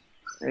பிஸி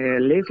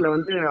லைஃப்ல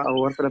வந்து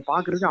ஒருத்தரை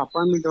பாக்குறதுக்கு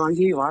அப்பாயின்மெண்ட்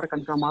வாங்கி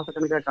வாரக்கணக்கா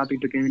மாசக்கணக்கா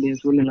காத்துட்டு இருக்க வேண்டிய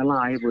சூழ்நிலை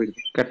எல்லாம் ஆகி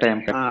போயிடுது.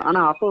 கட்டாயம். ஆனா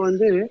அப்ப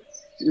வந்து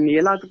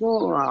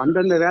எல்லாத்துக்கும்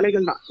அந்தந்த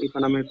வேலைகள் தான். இப்ப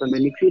நம்ம இந்த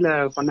மிக்சியில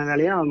பண்ண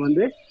வேலையா அவங்க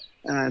வந்து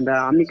இந்த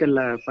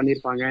அம்மிக்கல்ல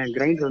பண்ணியிருப்பாங்க,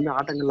 கிரைண்டர் வந்து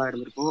ஆட்டங்கள்லாம்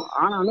இருந்திருக்கும்.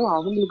 ஆனாலும்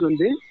அவங்களுக்கு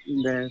வந்து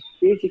இந்த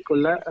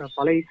பேசிக்கொள்ள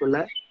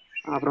பழகிக்கொள்ள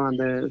அப்புறம்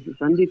அந்த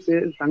சந்தித்து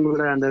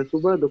தங்களோட அந்த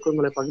சுப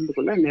துக்கங்களை பகிர்ந்து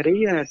கொள்ள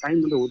நிறைய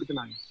டைம் வந்து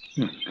ஒதுக்குனாங்க.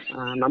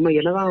 நம்ம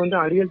என்னதான் வந்து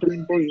அறிவியல்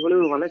தொழில்நுட்பம்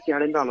இவ்வளவு வளர்ச்சி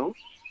அடைந்தாலும்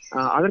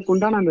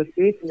அதற்குண்டான அந்த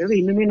ஸ்பேஸ்ங்கிறது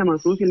இன்னுமே நம்ம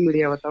சோசியல்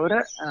மீடியாவை தவிர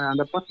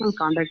அந்த பர்சனல்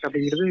கான்டாக்ட்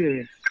அப்படிங்கிறது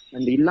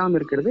அந்த இல்லாம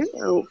இருக்கிறது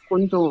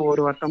கொஞ்சம்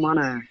ஒரு வருத்தமான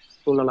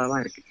சூழலா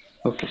தான் இருக்கு.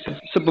 Okay sir.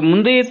 ஸோ இப்போ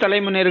முந்தைய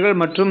தலைமுறைகள்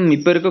மற்றும்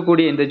இப்போ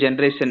இருக்கக்கூடிய இந்த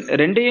ஜென்ரேஷன்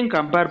ரெண்டையும்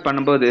கம்பேர்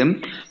பண்ணும்போது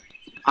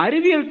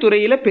அறிவியல்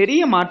துறையில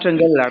பெரிய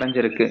மாற்றங்கள்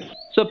அடைஞ்சிருக்கு.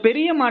 ஸோ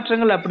பெரிய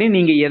மாற்றங்கள் அப்படின்னு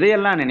நீங்க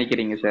எதையெல்லாம்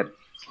நினைக்கிறீங்க சார்?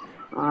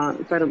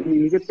 சார்,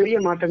 மிகப்பெரிய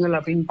மாற்றங்கள்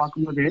அப்படின்னு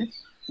பார்க்கும்போது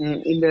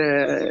இந்த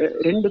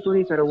 2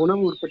 துறை சார்,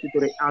 உணவு உற்பத்தி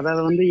துறை.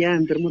 அதாவது வந்து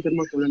ஏன் திரும்ப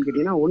சொல்லணும்னு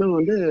கேட்டீங்கன்னா, உணவு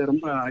வந்து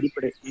ரொம்ப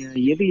அடிப்படை.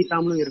 எது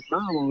இல்லாமலும் இருக்குன்னா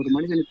அவன் ஒரு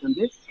மனிதனுக்கு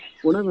வந்து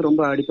உணவு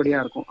ரொம்ப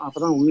அடிப்படையா இருக்கும்.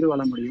 அப்பதான் உயிர்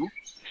வாழ முடியும்.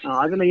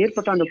 அதுல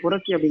ஏற்பட்ட அந்த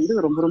புரட்சி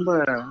அப்படிங்கிறது ரொம்ப ரொம்ப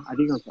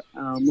அதிகம் சார்.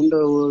 முந்த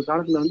ஒரு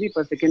காலத்துல வந்து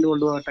இப்ப செகண்ட்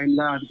வேர்ல்டு வார்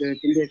டைம்ல அதுக்கு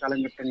பிந்தைய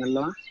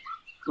காலகட்டங்கள்லாம்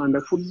அந்த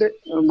ஃபுட்டு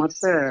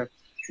மற்ற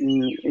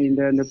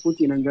இந்த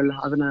பூச்சி இனங்கள்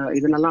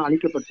இதனெல்லாம்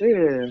அழிக்கப்பட்டு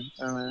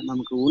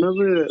நமக்கு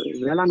உணவு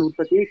வேளாண்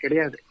உற்பத்தியே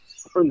கிடையாது.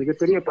 அப்போ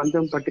மிகப்பெரிய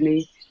பஞ்சம், பட்டினி,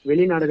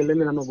 வெளிநாடுகள்ல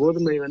இருந்து நம்ம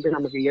கோதுமை வந்து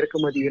நமக்கு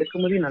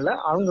இறக்குமதி நல்ல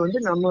அவங்க வந்து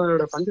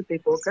நம்மளோட பஞ்சத்தை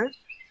போக்க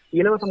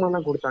இலவசமா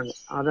தான் கொடுத்தாங்க.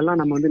 அதெல்லாம்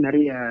நம்ம வந்து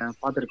நிறைய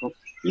பார்த்துருக்கோம்.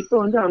 இப்போ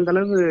வந்து அந்த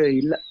அளவு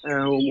இல்லை.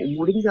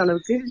 முடிஞ்ச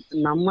அளவுக்கு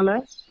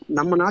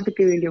நம்ம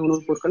நாட்டுக்கு வேண்டிய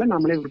உணவுப் பொருட்களை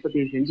நம்மளே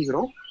உற்பத்தி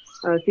செஞ்சுக்கிறோம்.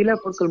 சில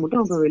பொருட்கள்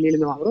மட்டும் நம்ம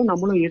வெளியிலிருந்து வாங்குறோம்,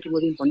 நம்மளும்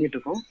ஏற்றுமதியும் பண்ணிட்டு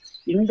இருக்கோம்.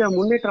 இந்த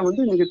முன்னேற்றம்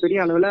வந்து மிகப்பெரிய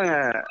அளவுல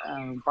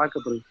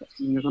பார்க்கப்படுது சார்.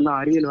 நீங்க சொன்ன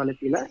அறிவியல்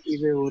வளர்ச்சியில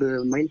இது ஒரு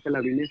மைல்கல்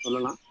அப்படின்னே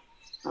சொல்லலாம்.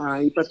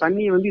 இப்ப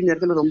தண்ணி வந்து இந்த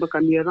இடத்துல ரொம்ப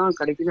கம்மியா தான்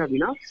கிடைக்குது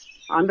அப்படின்னா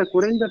அந்த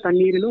குறைந்த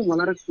தண்ணீரிலும்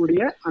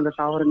வளரக்கூடிய அந்த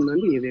தாவரங்கள்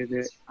வந்து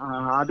எது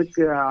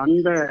அதுக்கு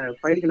அந்த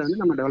பயிர்களை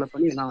வந்து நம்ம டெவலப்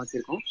பண்ணி எல்லாம்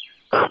வச்சிருக்கோம்.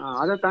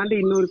 அதை தாண்டி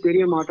இன்னொரு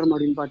பெரிய மாற்றம்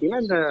அப்படின்னு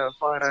பாத்தீங்கன்னா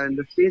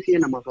இந்த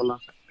ஸ்பேஸையே நம்ம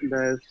சொல்லலாம். இந்த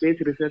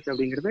ஸ்பேஸ் ரிசர்ச்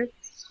அப்படிங்கிறது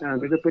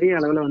மிகப்பெரிய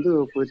அளவுல வந்து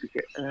போயிட்டு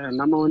இருக்கு.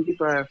 நம்ம வந்து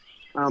இப்ப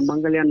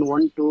மங்கள்யான்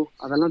 1, 2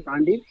 அதெல்லாம்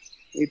தாண்டி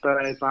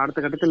இப்ப அடுத்த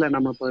கட்டத்துல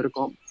நம்ம இப்ப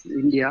இருக்கோம்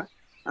இந்தியா.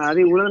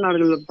 அதே உலக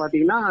நாடுகள்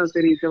பாத்தீங்கன்னா,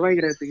 சரி செவ்வாய்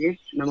கிரகத்துக்கு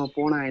நம்ம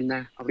போனா என்ன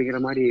அப்படிங்கிற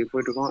மாதிரி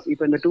போயிட்டு இருக்கோம்.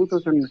 இப்ப இந்த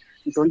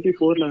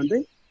 2024 வந்து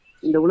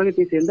இந்த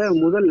உலகத்தை சேர்ந்த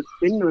முதல்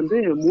பெண் வந்து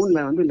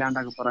மூன்ல வந்து லேண்ட்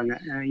ஆக போறாங்க.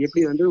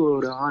 எப்படி வந்து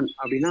ஒரு ஆண்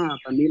அப்படின்னா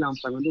நீல்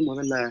ஆம்ஸ்ட்ராங் வந்து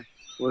முதல்ல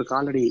ஒரு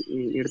காலடி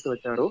எடுத்து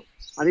வச்சாரோ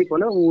அதே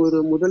போல ஒரு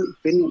முதல்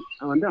பெண்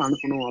வந்து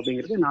அனுப்பணும்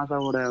அப்படிங்கிறது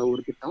நாசாவோட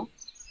ஒரு திட்டம்.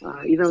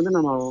 இதை வந்து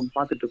நம்ம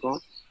பார்த்துட்டு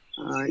இருக்கோம்.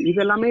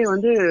 இதெல்லாமே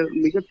வந்து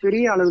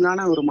மிகப்பெரிய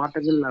அளவிலான ஒரு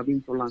மாற்றங்கள்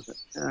அப்படின்னு சொல்லலாம் சார்.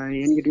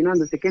 ஏன்னு கேட்டீங்கன்னா,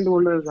 இந்த செகண்ட்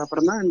வேர்ல்டுக்கு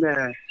அப்புறம் தான் இந்த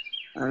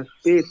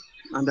ஸ்பேஸ்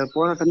அந்த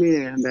போராட்டமே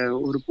அந்த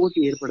ஒரு போட்டி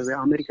ஏற்படுது.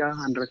 அமெரிக்கா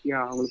அண்ட் ரஷ்யா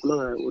அவங்களுக்குள்ள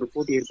ஒரு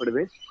போட்டி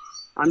ஏற்படுது.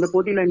 அந்த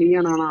போட்டியில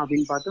நீயா நானா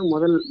அப்படின்னு பார்த்து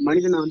முதல்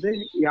மனிதனை வந்து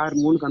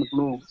யார் மூணுக்கு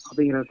அனுப்பணும்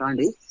அப்படிங்கிறத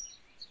தாண்டி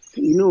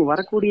இன்னும்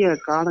வரக்கூடிய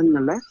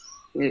காலங்கள்ல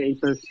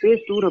இப்போ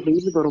ஸ்பேஸ் டூர்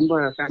அப்படிங்கிறது இப்போ ரொம்ப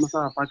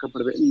ஃபேமஸாக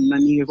பார்க்கப்படுது.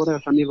 நீங்கள் கூட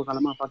சமீப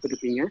காலமாக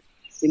பார்த்துருப்பீங்க.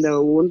 இந்த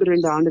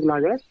 1-2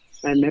 ஆண்டுகளாக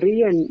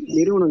நிறைய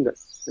நிறுவனங்கள்,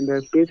 இந்த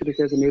ஸ்பேஸ்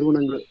ரிசர்ச்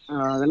நிறுவனங்கள்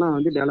அதெல்லாம்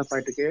வந்து டெவலப்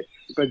ஆகிட்டு இருக்கு.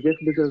 இப்போ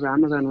ஜெஃப் பெசோஸ்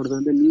அமேசானோடது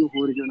வந்து நியூ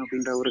ஹோரிஜன்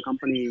அப்படின்ற ஒரு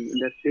கம்பெனி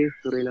இந்த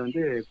ஸ்பேஸ் துறையில்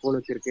வந்து கோல்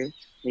வச்சிருக்கு.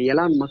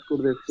 எலான்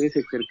மஸ்கோட ஸ்பேஸ்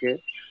எக்ஸ் இருக்கு.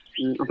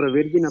 அப்புறம்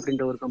வெர்ஜின்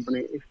அப்படின்ற ஒரு கம்பெனி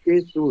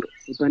ஸ்பேஸ் டூர்.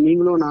 இப்போ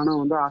நீங்களும் நானும்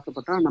வந்து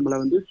ஆசைப்பட்டா நம்மளை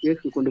வந்து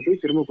ஸ்பேஸ்க்கு கொண்டு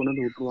போய் திரும்ப கொண்டு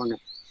வந்து விட்டுருவாங்க.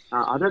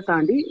 அதை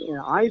தாண்டி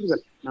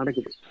ஆய்வுகள்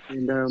நடக்குது.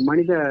 இந்த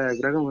மனித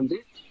கிரகம் வந்து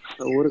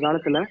ஒரு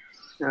காலத்துல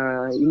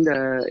இந்த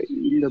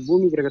இந்த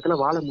பூமி கிரகத்துல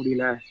வாழ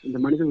முடியல, இந்த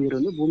மனித உயிர்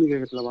வந்து பூமி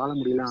கிரகத்துல வாழ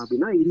முடியல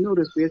அப்படின்னா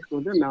இன்னொரு ஸ்பேஸ்க்கு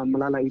வந்து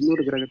நம்மளால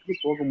இன்னொரு கிரகத்துக்கு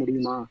போக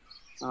முடியுமா,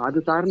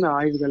 அது சார்ந்த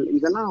ஆய்வுகள்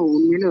இதெல்லாம்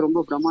உண்மையிலே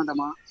ரொம்ப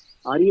பிரம்மாண்டமா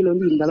அறிவியல்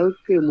வந்து இந்த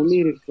அளவுக்கு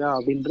முன்னேறி இருக்கா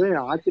அப்படின்ற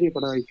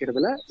ஆச்சரியப்பட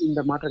வைக்கிறதுல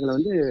இந்த மாற்றங்களை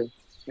வந்து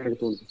எனக்கு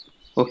தோணுது.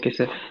 Okay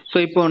sir. ஸோ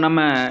இப்போ நம்ம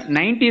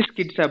 90s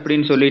கிட்ஸ்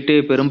அப்படின்னு சொல்லிட்டு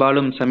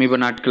பெரும்பாலும் சமீப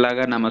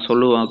நாட்களாக நம்ம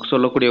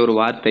சொல்லக்கூடிய ஒரு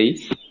வார்த்தை.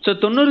 ஸோ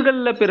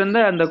 90களில் பிறந்த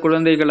அந்த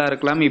குழந்தைகளாக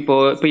இருக்கலாம். இப்போ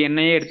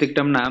என்னையே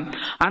எடுத்துக்கிட்டோம்னா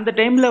அந்த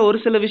டைமில் ஒரு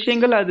சில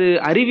விஷயங்கள் அது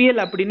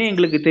அறிவியல் அப்படின்னு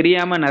எங்களுக்கு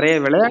தெரியாமல் நிறைய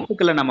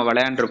விளையாட்டுக்களை நம்ம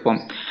விளையாண்டுருப்போம்.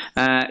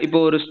 இப்போ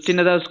ஒரு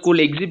சின்னதாக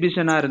ஸ்கூல்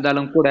எக்ஸிபிஷனாக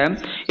இருந்தாலும் கூட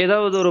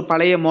ஏதாவது ஒரு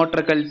பழைய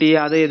மோட்டரை கழட்டி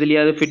அதை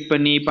எதுலையாவது ஃபிட்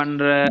பண்ணி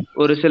பண்ணுற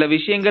ஒரு சில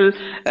விஷயங்கள்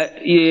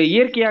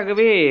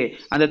இயற்கையாகவே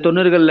அந்த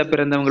 90களில்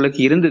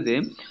பிறந்தவங்களுக்கு இருந்தது.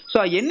 ஸோ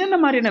என்னென்ன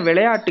மாதிரியான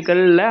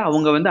விளையாட்டுகள்ல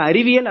அவங்க வந்து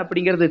அறிவியல்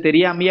அப்படிங்கிறது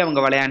தெரியாமையே அவங்க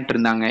விளையாண்டு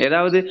இருந்தாங்க?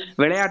 ஏதாவது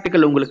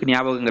விளையாட்டுகள் உங்களுக்கு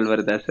ஞாபகங்கள்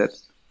வருதா சார்?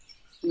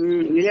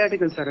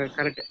 விளையாட்டுகள் சார்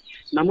கரெக்ட்.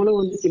 நம்மளும்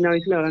வந்து சின்ன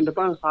வயசுல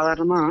விளையாண்டப்ப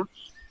சாதாரணமா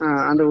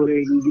அந்த ஒரு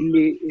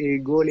கில்லி,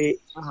 கோலி,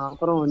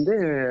 அப்புறம் வந்து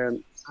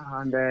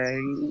அந்த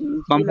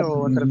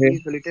ஒருத்தரை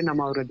சொல்லிட்டு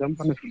நம்ம அவரை ஜம்ப்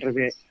பண்ண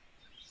சொல்றது.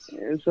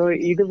 ஸோ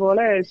இது போல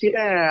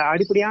சில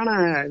அடிப்படையான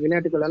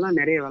விளையாட்டுகள் எல்லாம்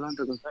நிறைய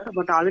விளையாண்டுருக்கோம் சார்.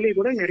 பட் அதுலேயும்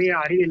கூட நிறைய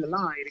அறிவியல்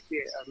எல்லாம்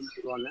இருக்கு அப்படின்னு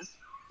சொல்லுவாங்க.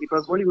 இப்போ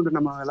கோலிகுண்டு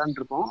நம்ம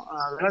விளையாண்டுருப்போம்.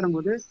 விளையாடும்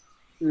போது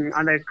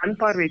அந்த கண்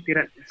பார்வை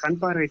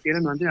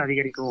திறன் வந்து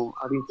அதிகரிக்கும்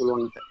அப்படின்னு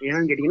சொல்லுவாங்க சார்.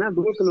 ஏன்னு கேட்டீங்கன்னா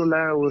தூரத்தில் உள்ள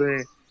ஒரு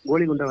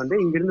கோலிகுண்டை வந்து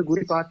இங்கிருந்து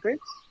குறி பார்த்து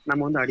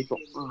நம்ம வந்து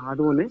அடிப்போம்.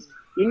 அது ஒண்ணு.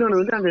 இன்னொன்னு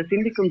வந்து அந்த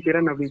சிந்திக்கும்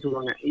திறன் அப்படின்னு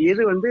சொல்லுவாங்க.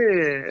 எது வந்து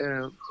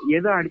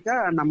எதை அடிச்சா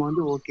நம்ம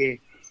வந்து ஓகே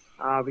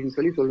அப்படின்னு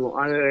சொல்லுவோம்.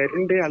 அது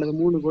 2 அல்லது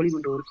 3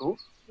 கோலிகுண்டு இருக்கும்.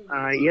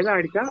 எதை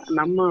அடிச்சா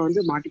நம்ம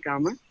வந்து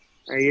மாட்டிக்காம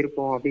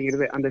இருப்போம்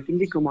அப்படிங்கிறது அந்த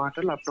சிந்திக்கும்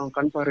ஆற்றல், அப்புறம்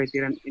கண் பார்வை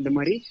திறன், இந்த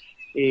மாதிரி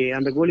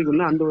அந்த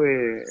கோலிக்குள்ள அந்த ஒரு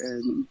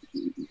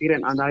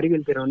திறன், அந்த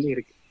அறிவியல் திறன் வந்து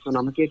இருக்கு. ஸோ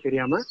நமக்கே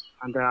தெரியாம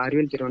அந்த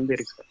அறிவியல் திறன் வந்து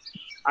இருக்கு.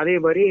 அதே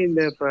மாதிரி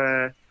இந்த இப்ப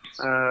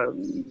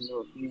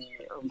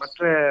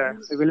மற்ற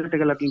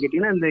விளையாட்டுகள் அப்படின்னு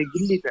கேட்டீங்கன்னா இந்த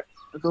கில்லி சார்.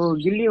 ஸோ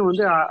கில்லியும்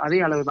வந்து அதே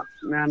அளவு தான்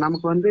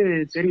நமக்கு வந்து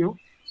தெரியும்.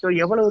 ஸோ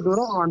எவ்வளவு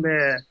தூரம்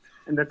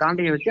இந்த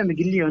தாண்டையை வச்சு அந்த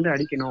கில்லியை வந்து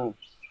அடிக்கணும்,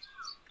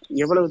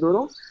 எவ்வளவு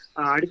தூரம்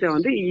அடிச்சா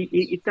வந்து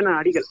இத்தனை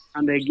அடிகள்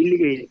அந்த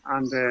கில்லி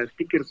அந்த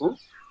ஸ்டிக் இருக்கும்,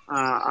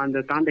 அந்த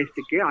தாண்டை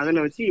ஸ்டிக்கு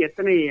அதில் வச்சு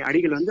எத்தனை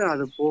அடிகள் வந்து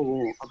அது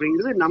போகும்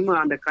அப்படிங்கிறது நம்ம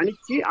அந்த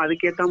கணிச்சு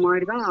அதுக்கேற்ற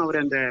மாதிரி தான் அவர்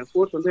அந்த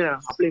கோர்ஸ் வந்து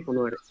அப்ளை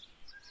பண்ணுவார்.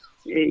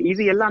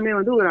 இது எல்லாமே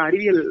வந்து ஒரு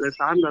அறிவியல்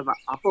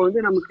சார்ந்ததான். அப்போ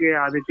வந்து நமக்கு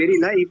அது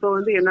தெரியல. இப்போ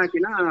வந்து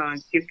என்னாச்சுன்னா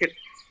கிரிக்கெட்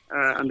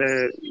அந்த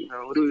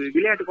ஒரு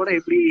விளையாட்டு கூட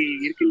எப்படி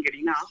இருக்குன்னு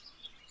கேட்டீங்கன்னா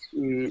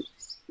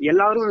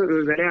எல்லாரும்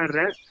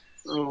விளையாடுற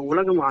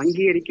உலகம்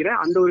அங்கீகரிக்கிற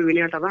அந்த ஒரு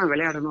விளையாட்டை தான்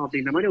விளையாடணும்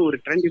அப்படின்ற மாதிரி ஒரு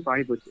ட்ரெண்ட் இப்போ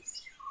ஆகிப்போச்சு.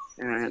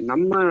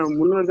 நம்ம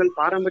முன்னோர்கள்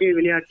பாரம்பரிய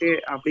விளையாட்டு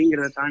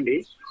அப்படிங்கிறத தாண்டி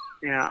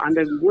அந்த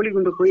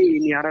கோலிகுண்டை போய்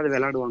இனி யாராவது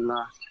விளையாடுவாங்களா,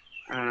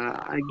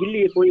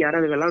 கில்லியை போய்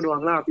யாராவது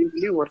விளையாடுவாங்களா அப்படின்னு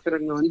சொல்லி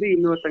ஒருத்தருங்க வந்து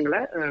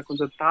இன்னொருத்தங்களை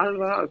கொஞ்சம்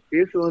தாழ்வா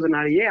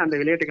பேசுவதனாலேயே அந்த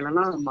விளையாட்டுகள்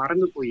எல்லாம்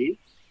மறந்து போய்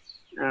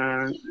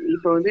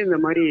இப்போ வந்து இந்த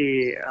மாதிரி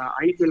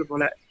ஐபிஎல்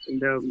போல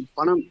இந்த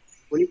பணம்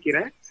ஒலிக்கிற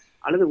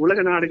அல்லது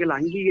உலக நாடுகள்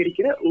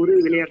அங்கீகரிக்கிற ஒரு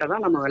விளையாட்டை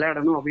தான் நம்ம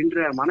விளையாடணும்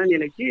அப்படின்ற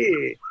மனநிலைக்கு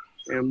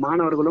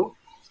மாணவர்களும்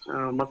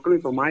மக்களும்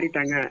இப்போ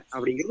மாறிட்டாங்க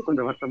அப்படிங்கிறது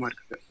கொஞ்சம் வருத்தமா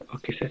இருக்கு சார்.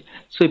 Okay sir.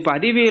 ஸோ இப்போ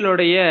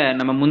அறிவியலுடைய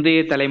நம்ம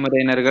முந்தைய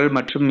தலைமுறையினர்கள்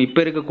மற்றும் இப்போ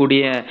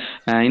இருக்கக்கூடிய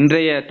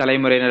இன்றைய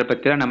தலைமுறையினர்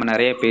பற்றிலாம் நம்ம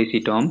நிறைய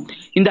பேசிட்டோம்.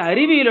 இந்த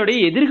அறிவியலுடைய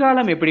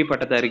எதிர்காலம்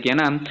எப்படிப்பட்டதா இருக்கு?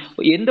 ஏன்னா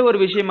எந்த ஒரு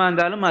விஷயமா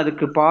இருந்தாலும்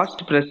அதுக்கு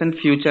பாஸ்ட், ப்ரெசன்ட்,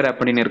 ஃபியூச்சர்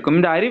அப்படின்னு இருக்கும்.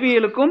 இந்த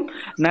அறிவியலுக்கும்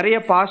நிறைய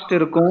பாஸ்ட்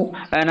இருக்கும்,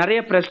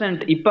 நிறைய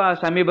ப்ரெசன்ட். இப்போ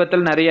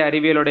சமீபத்தில் நிறைய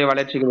அறிவியலுடைய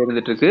வளர்ச்சிகள்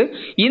இருந்துட்டு இருக்கு.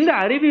 இந்த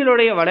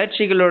அறிவியலுடைய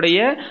வளர்ச்சிகளுடைய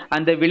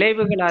அந்த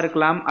விளைவுகளா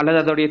இருக்கலாம்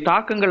அல்லது அதோடைய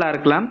தாக்கங்களா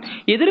இருக்கலாம்,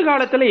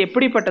 எதிர்காலத்துல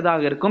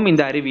எப்படிப்பட்டதாக இருக்கும்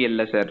இந்த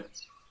அறிவியல்ல சார்?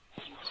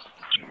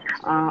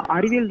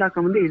 அறிவியல்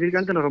தாக்கம் வந்து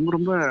எதிர்காலத்துல ரொம்ப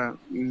ரொம்ப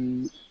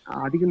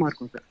அதிகமா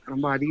இருக்கும் சார்.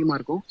 ரொம்ப அதிகமா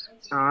இருக்கும்.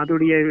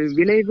 அதோடைய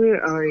விளைவு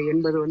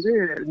என்பது வந்து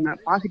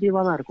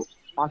பாசிட்டிவா தான் இருக்கும்.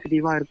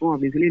 பாசிட்டிவா இருக்கும்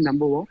அப்படின்னு சொல்லி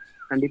நம்புவோம்.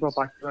 கண்டிப்பா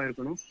பாசிட்டிவா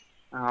இருக்கணும்.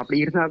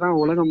 அப்படி இருந்தாதான்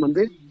உலகம்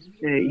வந்து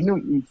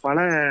இன்னும்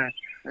பல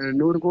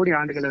 100 கோடி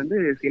ஆண்டுகளை வந்து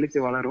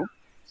செழித்து வளரும்.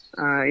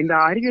 இந்த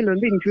அறிவியல்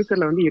வந்து இன்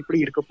ஃபியூச்சர்ல வந்து எப்படி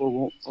இருக்க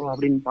போகும்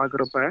அப்படின்னு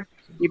பாக்குறப்ப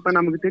இப்ப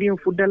நமக்கு தெரியும்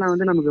ஃபுட்டெல்லாம்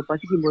வந்து நமக்கு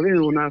பசிக்கும் போது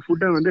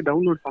ஃபுட்டை வந்து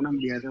டவுன்லோட் பண்ண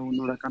முடியாது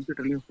உன்னோட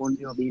கம்ப்யூட்டர்லயும்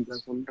போன்லயும் அப்படின்ற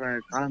சொல்ற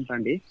காலம்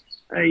தாண்டி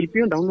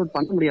இப்பயும் டவுன்லோட்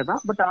பண்ண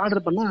முடியாதான். பட்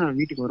ஆர்டர் பண்ணா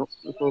வீட்டுக்கு வரும்.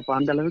 ஸோ இப்போ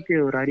அந்த அளவுக்கு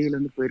ஒரு அறிவியல்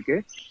வந்து போயிருக்கு.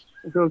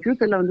 ஸோ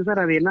ஃபியூச்சர்ல வந்து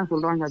சார் அது என்ன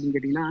சொல்றாங்க அப்படின்னு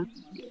கேட்டீங்கன்னா,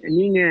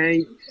 நீங்க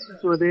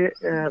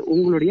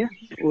உங்களுடைய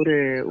ஒரு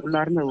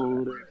உள்ளார்ந்த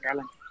ஒரு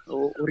டேலண்ட்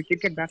ஒரு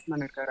கிரிக்கெட்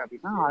பேட்ஸ்மேன் இருக்காரு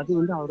அப்படின்னா அது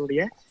வந்து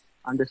அவருடைய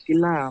அந்த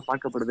ஸ்கில்லா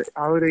பார்க்கப்படுது.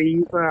 அவரு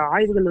இப்ப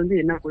ஆய்வுகள் வந்து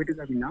என்ன போயிட்டு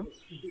இருக்கு அப்படின்னா,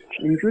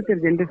 இன்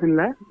ஃபியூச்சர்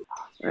ஜென்ரேஷன்ல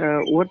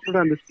ஒருத்தரோட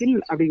அந்த ஸ்கில்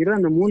அப்படிங்கிற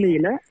அந்த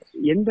மூளையில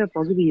எந்த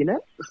பகுதியில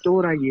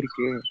ஸ்டோர் ஆகி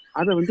இருக்கு,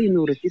 அதை வந்து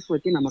இன்னொரு சிப்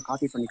வச்சு நம்ம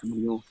காப்பி பண்ணிக்க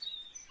முடியும்.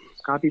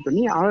 காப்பி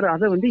பண்ணி அவர்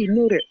அதை வந்து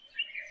இன்னொரு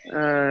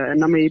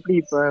நம்ம எப்படி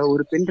இப்ப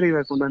ஒரு பென்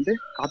டிரைவை கொண்டு வந்து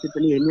காப்பி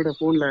பண்ணி என்னோட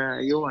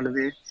போன்லயோ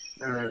அல்லது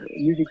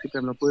மியூசிக்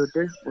சிஸ்டம்ல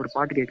போயிட்டு ஒரு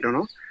பாட்டு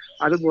கேட்கிறோனோ,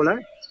 அது போல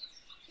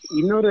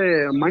இன்னொரு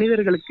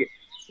மனிதர்களுக்கு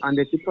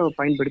அந்த சிப்பை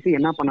பயன்படுத்தி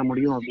என்ன பண்ண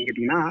முடியும் அப்படின்னு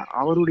கேட்டீங்கன்னா,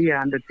 அவருடைய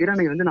அந்த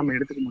திறனை வந்து நம்ம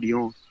எடுத்துக்க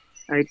முடியும்.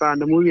 இப்ப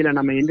அந்த மூவில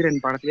நம்ம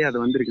எந்திரன் படத்திலேயே அது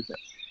வந்திருக்கு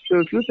சார். ஸோ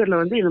ஃபியூச்சர்ல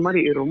வந்து இந்த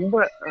மாதிரி ரொம்ப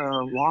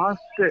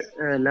வாஸ்ட்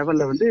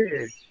லெவல்ல வந்து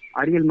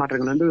அறிவியல்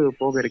மாற்றங்கள் வந்து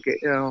போக இருக்கு.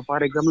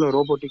 ஃபார் எக்ஸாம்பிள்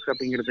ரோபோட்டிக்ஸ்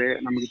அப்படிங்கிறது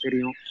நமக்கு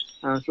தெரியும்.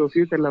 ஸோ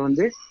ஃபியூச்சர்ல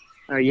வந்து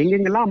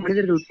எங்கெங்கெல்லாம்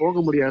மனிதர்கள் போக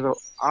முடியாதோ,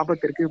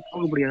 ஆபத்திற்கு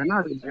போக முடியாதுன்னா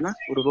அதுக்கு பார்த்தீங்கன்னா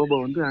ஒரு ரோபோ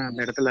வந்து அந்த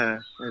இடத்துல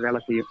வேலை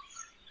செய்யும்.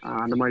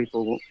 அந்த மாதிரி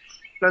போகும்.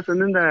 ப்ளஸ்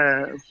வந்து இந்த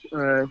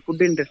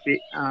ஃபுட் இண்டஸ்ட்ரி,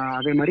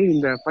 அதே மாதிரி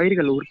இந்த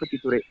பயிர்கள் உற்பத்தி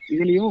துறை,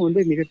 இதுலேயும்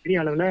வந்து மிகப்பெரிய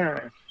அளவில்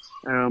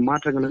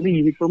மாற்றங்கள் வந்து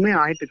இது இப்போவுமே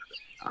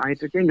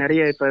ஆயிட்டு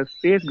நிறைய. இப்போ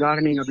ஸ்பேஸ்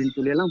கார்டனிங் அப்படின்னு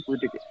சொல்லி எல்லாம்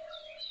போயிட்டு இருக்கு.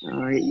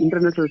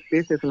 இன்டர்நேஷனல்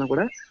ஸ்பேஸ் ஸ்டேஷன்ல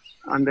கூட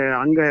அந்த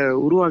அங்கே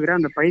உருவாகிற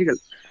அந்த பயிர்கள்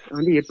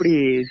வந்து எப்படி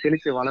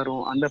செழித்து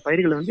வளரும், அந்த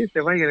பயிர்களை வந்து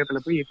செவ்வாய்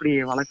கிரகத்தில் போய் எப்படி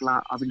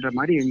வளர்க்கலாம் அப்படின்ற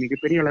மாதிரி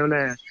மிகப்பெரிய அளவில்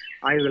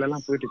ஆய்வுகள்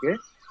எல்லாம் போயிட்டு இருக்கு.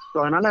 ஸோ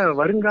அதனால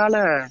வருங்கால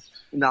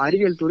இந்த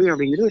அறிவியல் துறை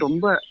அப்படிங்கிறது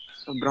ரொம்ப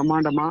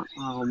பிரம்மாண்டமா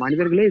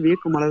மனிதர்களே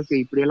வியக்கும் அளவுக்கு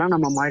இப்படியெல்லாம்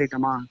நம்ம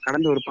மாறிட்டோமா,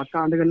 கடந்த ஒரு 10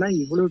 ஆண்டுகள்ல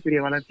இவ்வளவு பெரிய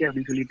வளர்ச்சி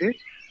அப்படின்னு சொல்லிட்டு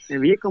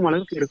வியக்கும்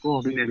அளவுக்கு இருக்கும்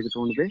அப்படின்னு எனக்கு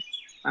தோணுது.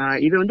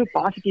 இது வந்து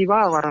பாசிட்டிவா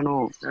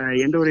வரணும்,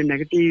 எந்த ஒரு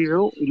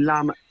நெகட்டிவும்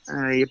இல்லாம.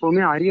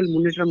 எப்பவுமே அறிவியல்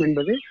முன்னேற்றம்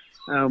என்பது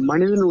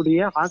மனிதனுடைய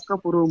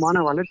ஆக்கப்பூர்வமான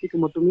வளர்ச்சிக்கு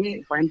மட்டுமே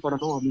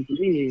பயன்படணும் அப்படின்னு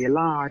சொல்லி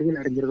எல்லா அறிவியல்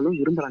அறிஞர்களும்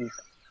விரும்புறாங்க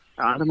சார்.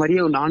 அது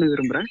மாதிரியே நானும்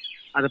விரும்புறேன்.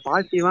 அது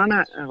பாசிட்டிவான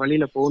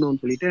வழியில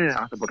போகணும்னு சொல்லிட்டு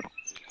ஆசைப்படுறோம்.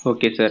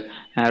 ஓகே சார்,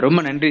 ரொம்ப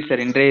நன்றி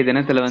சார். இன்றைய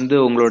தினத்துல வந்து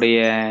உங்களுடைய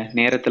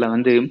நேரத்துல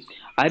வந்து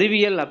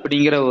அறிவியல்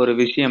அப்படிங்கிற ஒரு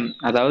விஷயம்,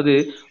 அதாவது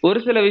ஒரு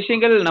சில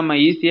விஷயங்கள் நம்ம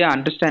ஈஸியா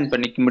அண்டர்ஸ்டாண்ட்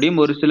பண்ணிக்க முடியும்.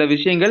 ஒரு சில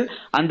விஷயங்கள்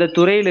அந்த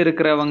துறையில்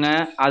இருக்கிறவங்க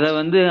அதை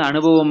வந்து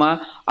அனுபவமா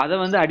அதை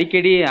வந்து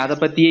அடிக்கடி அதை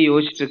பத்தியே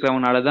யோசிச்சுட்டு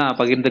இருக்கிறவங்களாலதான்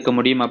பகிர்ந்துக்க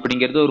முடியும்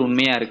அப்படிங்கிறது ஒரு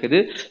உண்மையா இருக்குது.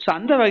 ஸோ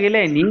அந்த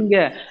வகையில நீங்க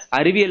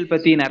அறிவியல்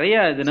பத்தி நிறைய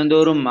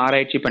தினந்தோறும்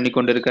ஆராய்ச்சி பண்ணி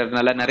கொண்டு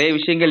இருக்கிறதுனால, நிறைய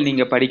விஷயங்கள்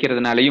நீங்க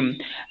படிக்கிறதுனாலையும்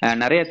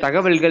நிறைய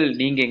தகவல்கள்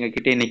நீங்க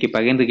எங்ககிட்ட இன்னைக்கு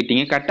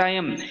பகிர்ந்துக்கிட்டீங்க.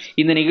 கட்டாயம்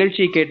இந்த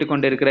நிகழ்ச்சியை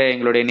கேட்டுக்கொண்டிருக்கிற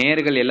எங்களுடைய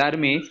நேயர்கள்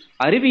எல்லாருமே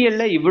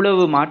அறிவியல்ல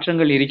இவ்வளவு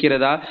மாற்றங்கள்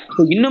இருக்கிறதா,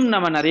 இன்னும்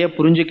நம்ம நிறைய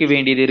புரிஞ்சுக்க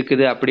வேண்டியது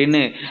இருக்குது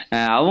அப்படின்னு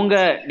அவங்க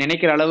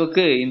நினைக்கிற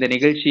அளவுக்கு இந்த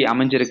நிகழ்ச்சி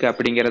அமைஞ்சிருக்கு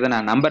அப்படிங்கிறத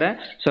நான் நம்புறேன்.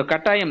 ஸோ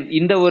கட்டாயம்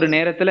இந்த ஒரு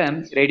நேரத்துல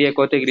ரேடியோ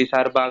கோத்தகிரி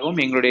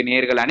சார்பாகவும் எங்களுடைய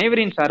நேயர்கள்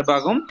அனைவரின்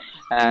சார்பாகவும்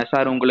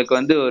சார் உங்களுக்கு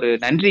வந்து ஒரு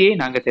நன்றியை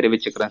நாங்க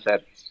தெரிவிச்சுக்கிறோம்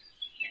சார்.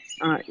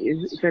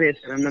 சரி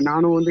சார்,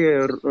 நானும் வந்து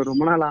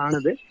ரொம்ப நாள்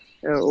ஆனது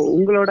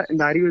உங்களோட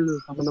இந்த அறிவியல்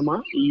சம்பந்தமா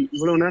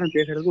இவ்வளவு நேரம்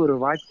பேசுறதுக்கு ஒரு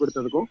வாய்ப்பு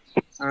கொடுத்ததுக்கும்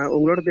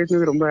உங்களோட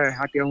பேசுனது ரொம்ப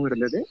ஹாப்பியாகவும்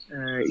இருந்தது.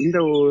 இந்த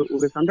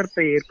ஒரு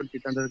சந்தர்ப்பத்தை ஏற்படுத்தி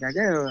தந்ததுக்காக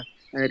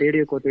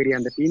ரேடியோ கோத்தகிரி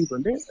அந்த டீமுக்கு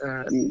வந்து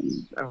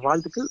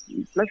வாழ்த்துக்கள்,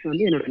 பிளஸ்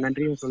வந்து என்னோட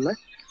நன்றியும்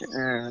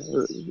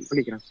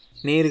சொல்லிக்கிறேன்.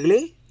 நேயர்களே,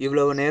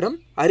 இவ்வளவு நேரம்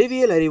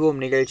அறிவியல்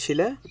அறிவோம்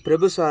நிகழ்ச்சியில்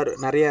பிரபு சார்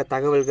நிறைய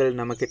தகவல்கள்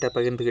நம்ம கிட்ட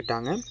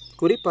பகிர்ந்துக்கிட்டாங்க.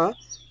 குறிப்பாக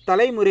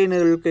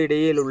தலைமுறையினருக்கு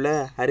இடையில் உள்ள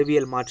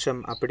அறிவியல்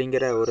மாற்றம்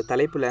அப்படிங்கிற ஒரு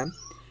தலைப்பில்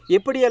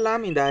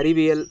எப்படியெல்லாம் இந்த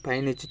அறிவியல்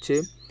பயணிச்சிச்சு,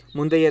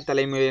 முந்தைய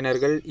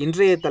தலைமுறையினர்கள்,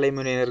 இன்றைய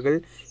தலைமுறையினர்கள்,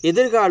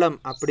 எதிர்காலம்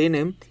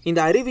அப்படின்னு இந்த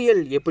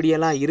அறிவியல்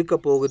எப்படியெல்லாம் இருக்க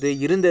போகுது,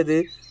 இருந்தது,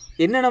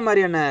 என்னென்ன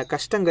மாதிரியான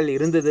கஷ்டங்கள்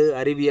இருந்தது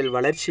அறிவியல்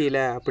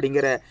வளர்ச்சியில்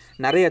அப்படிங்கிற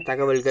நிறைய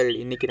தகவல்கள்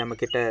இன்றைக்கி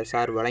நம்மக்கிட்ட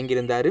சார்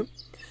வழங்கியிருந்தார்.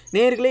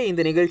 நேயர்களே,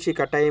 இந்த நிகழ்ச்சி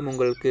கட்டாயம்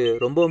உங்களுக்கு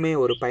ரொம்பவுமே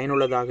ஒரு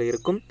பயனுள்ளதாக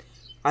இருக்கும்.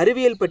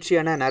 அறிவியல்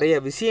பற்றியான நிறைய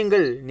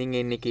விஷயங்கள்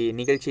நீங்கள் இன்றைக்கி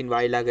நிகழ்ச்சியின்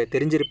வாயிலாக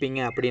தெரிஞ்சிருப்பீங்க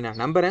அப்படின்னு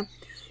நான் நம்புகிறேன்.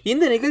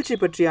 இந்த நிகழ்ச்சி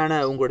பற்றியான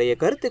உங்களுடைய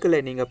கருத்துக்களை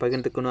நீங்கள்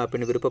பகிர்ந்துக்கணும்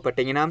அப்படின்னு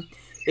விருப்பப்பட்டீங்கன்னா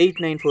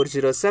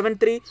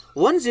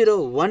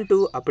 8940731012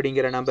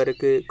 அப்படிங்கிற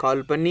நம்பருக்கு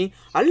கால் பண்ணி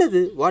அல்லது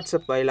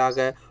வாட்ஸ்அப் வாயிலாக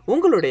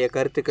உங்களுடைய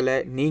கருத்துக்களை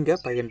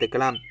நீங்கள்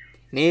பகிர்ந்துக்கலாம்.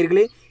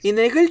 நேயர்களே, இந்த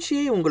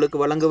நிகழ்ச்சியை உங்களுக்கு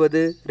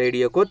வழங்குவது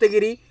ரேடியோ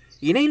கோத்தகிரி,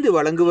 இணைந்து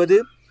வழங்குவது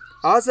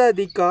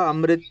ஆசாதி கா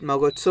அம்ரித்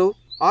மகோத்சவ்,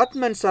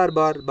 ஆத்மன்சார்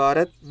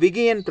பாரத்,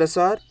 விகியன்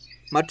பிரசார்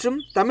மற்றும்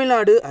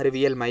தமிழ்நாடு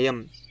அறிவியல்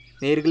மையம்.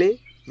 நேயர்களே,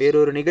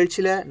 வேறொரு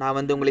நிகழ்ச்சியில் நான்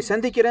வந்து உங்களை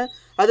சந்திக்கிறேன்.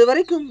 அது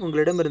வரைக்கும்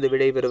உங்களிடமிருந்து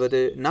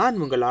விடைபெறுவது நான்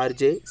உங்கள்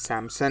ஆர்ஜே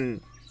சாம்சன்.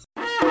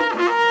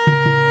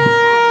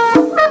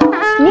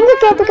 நீங்க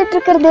கேட்டுக்கிட்டு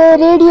இருக்கிறது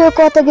ரேடியோ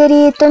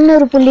கோத்தகிரி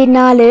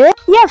 90.4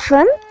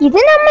 FM. இது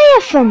நம்ம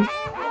FM.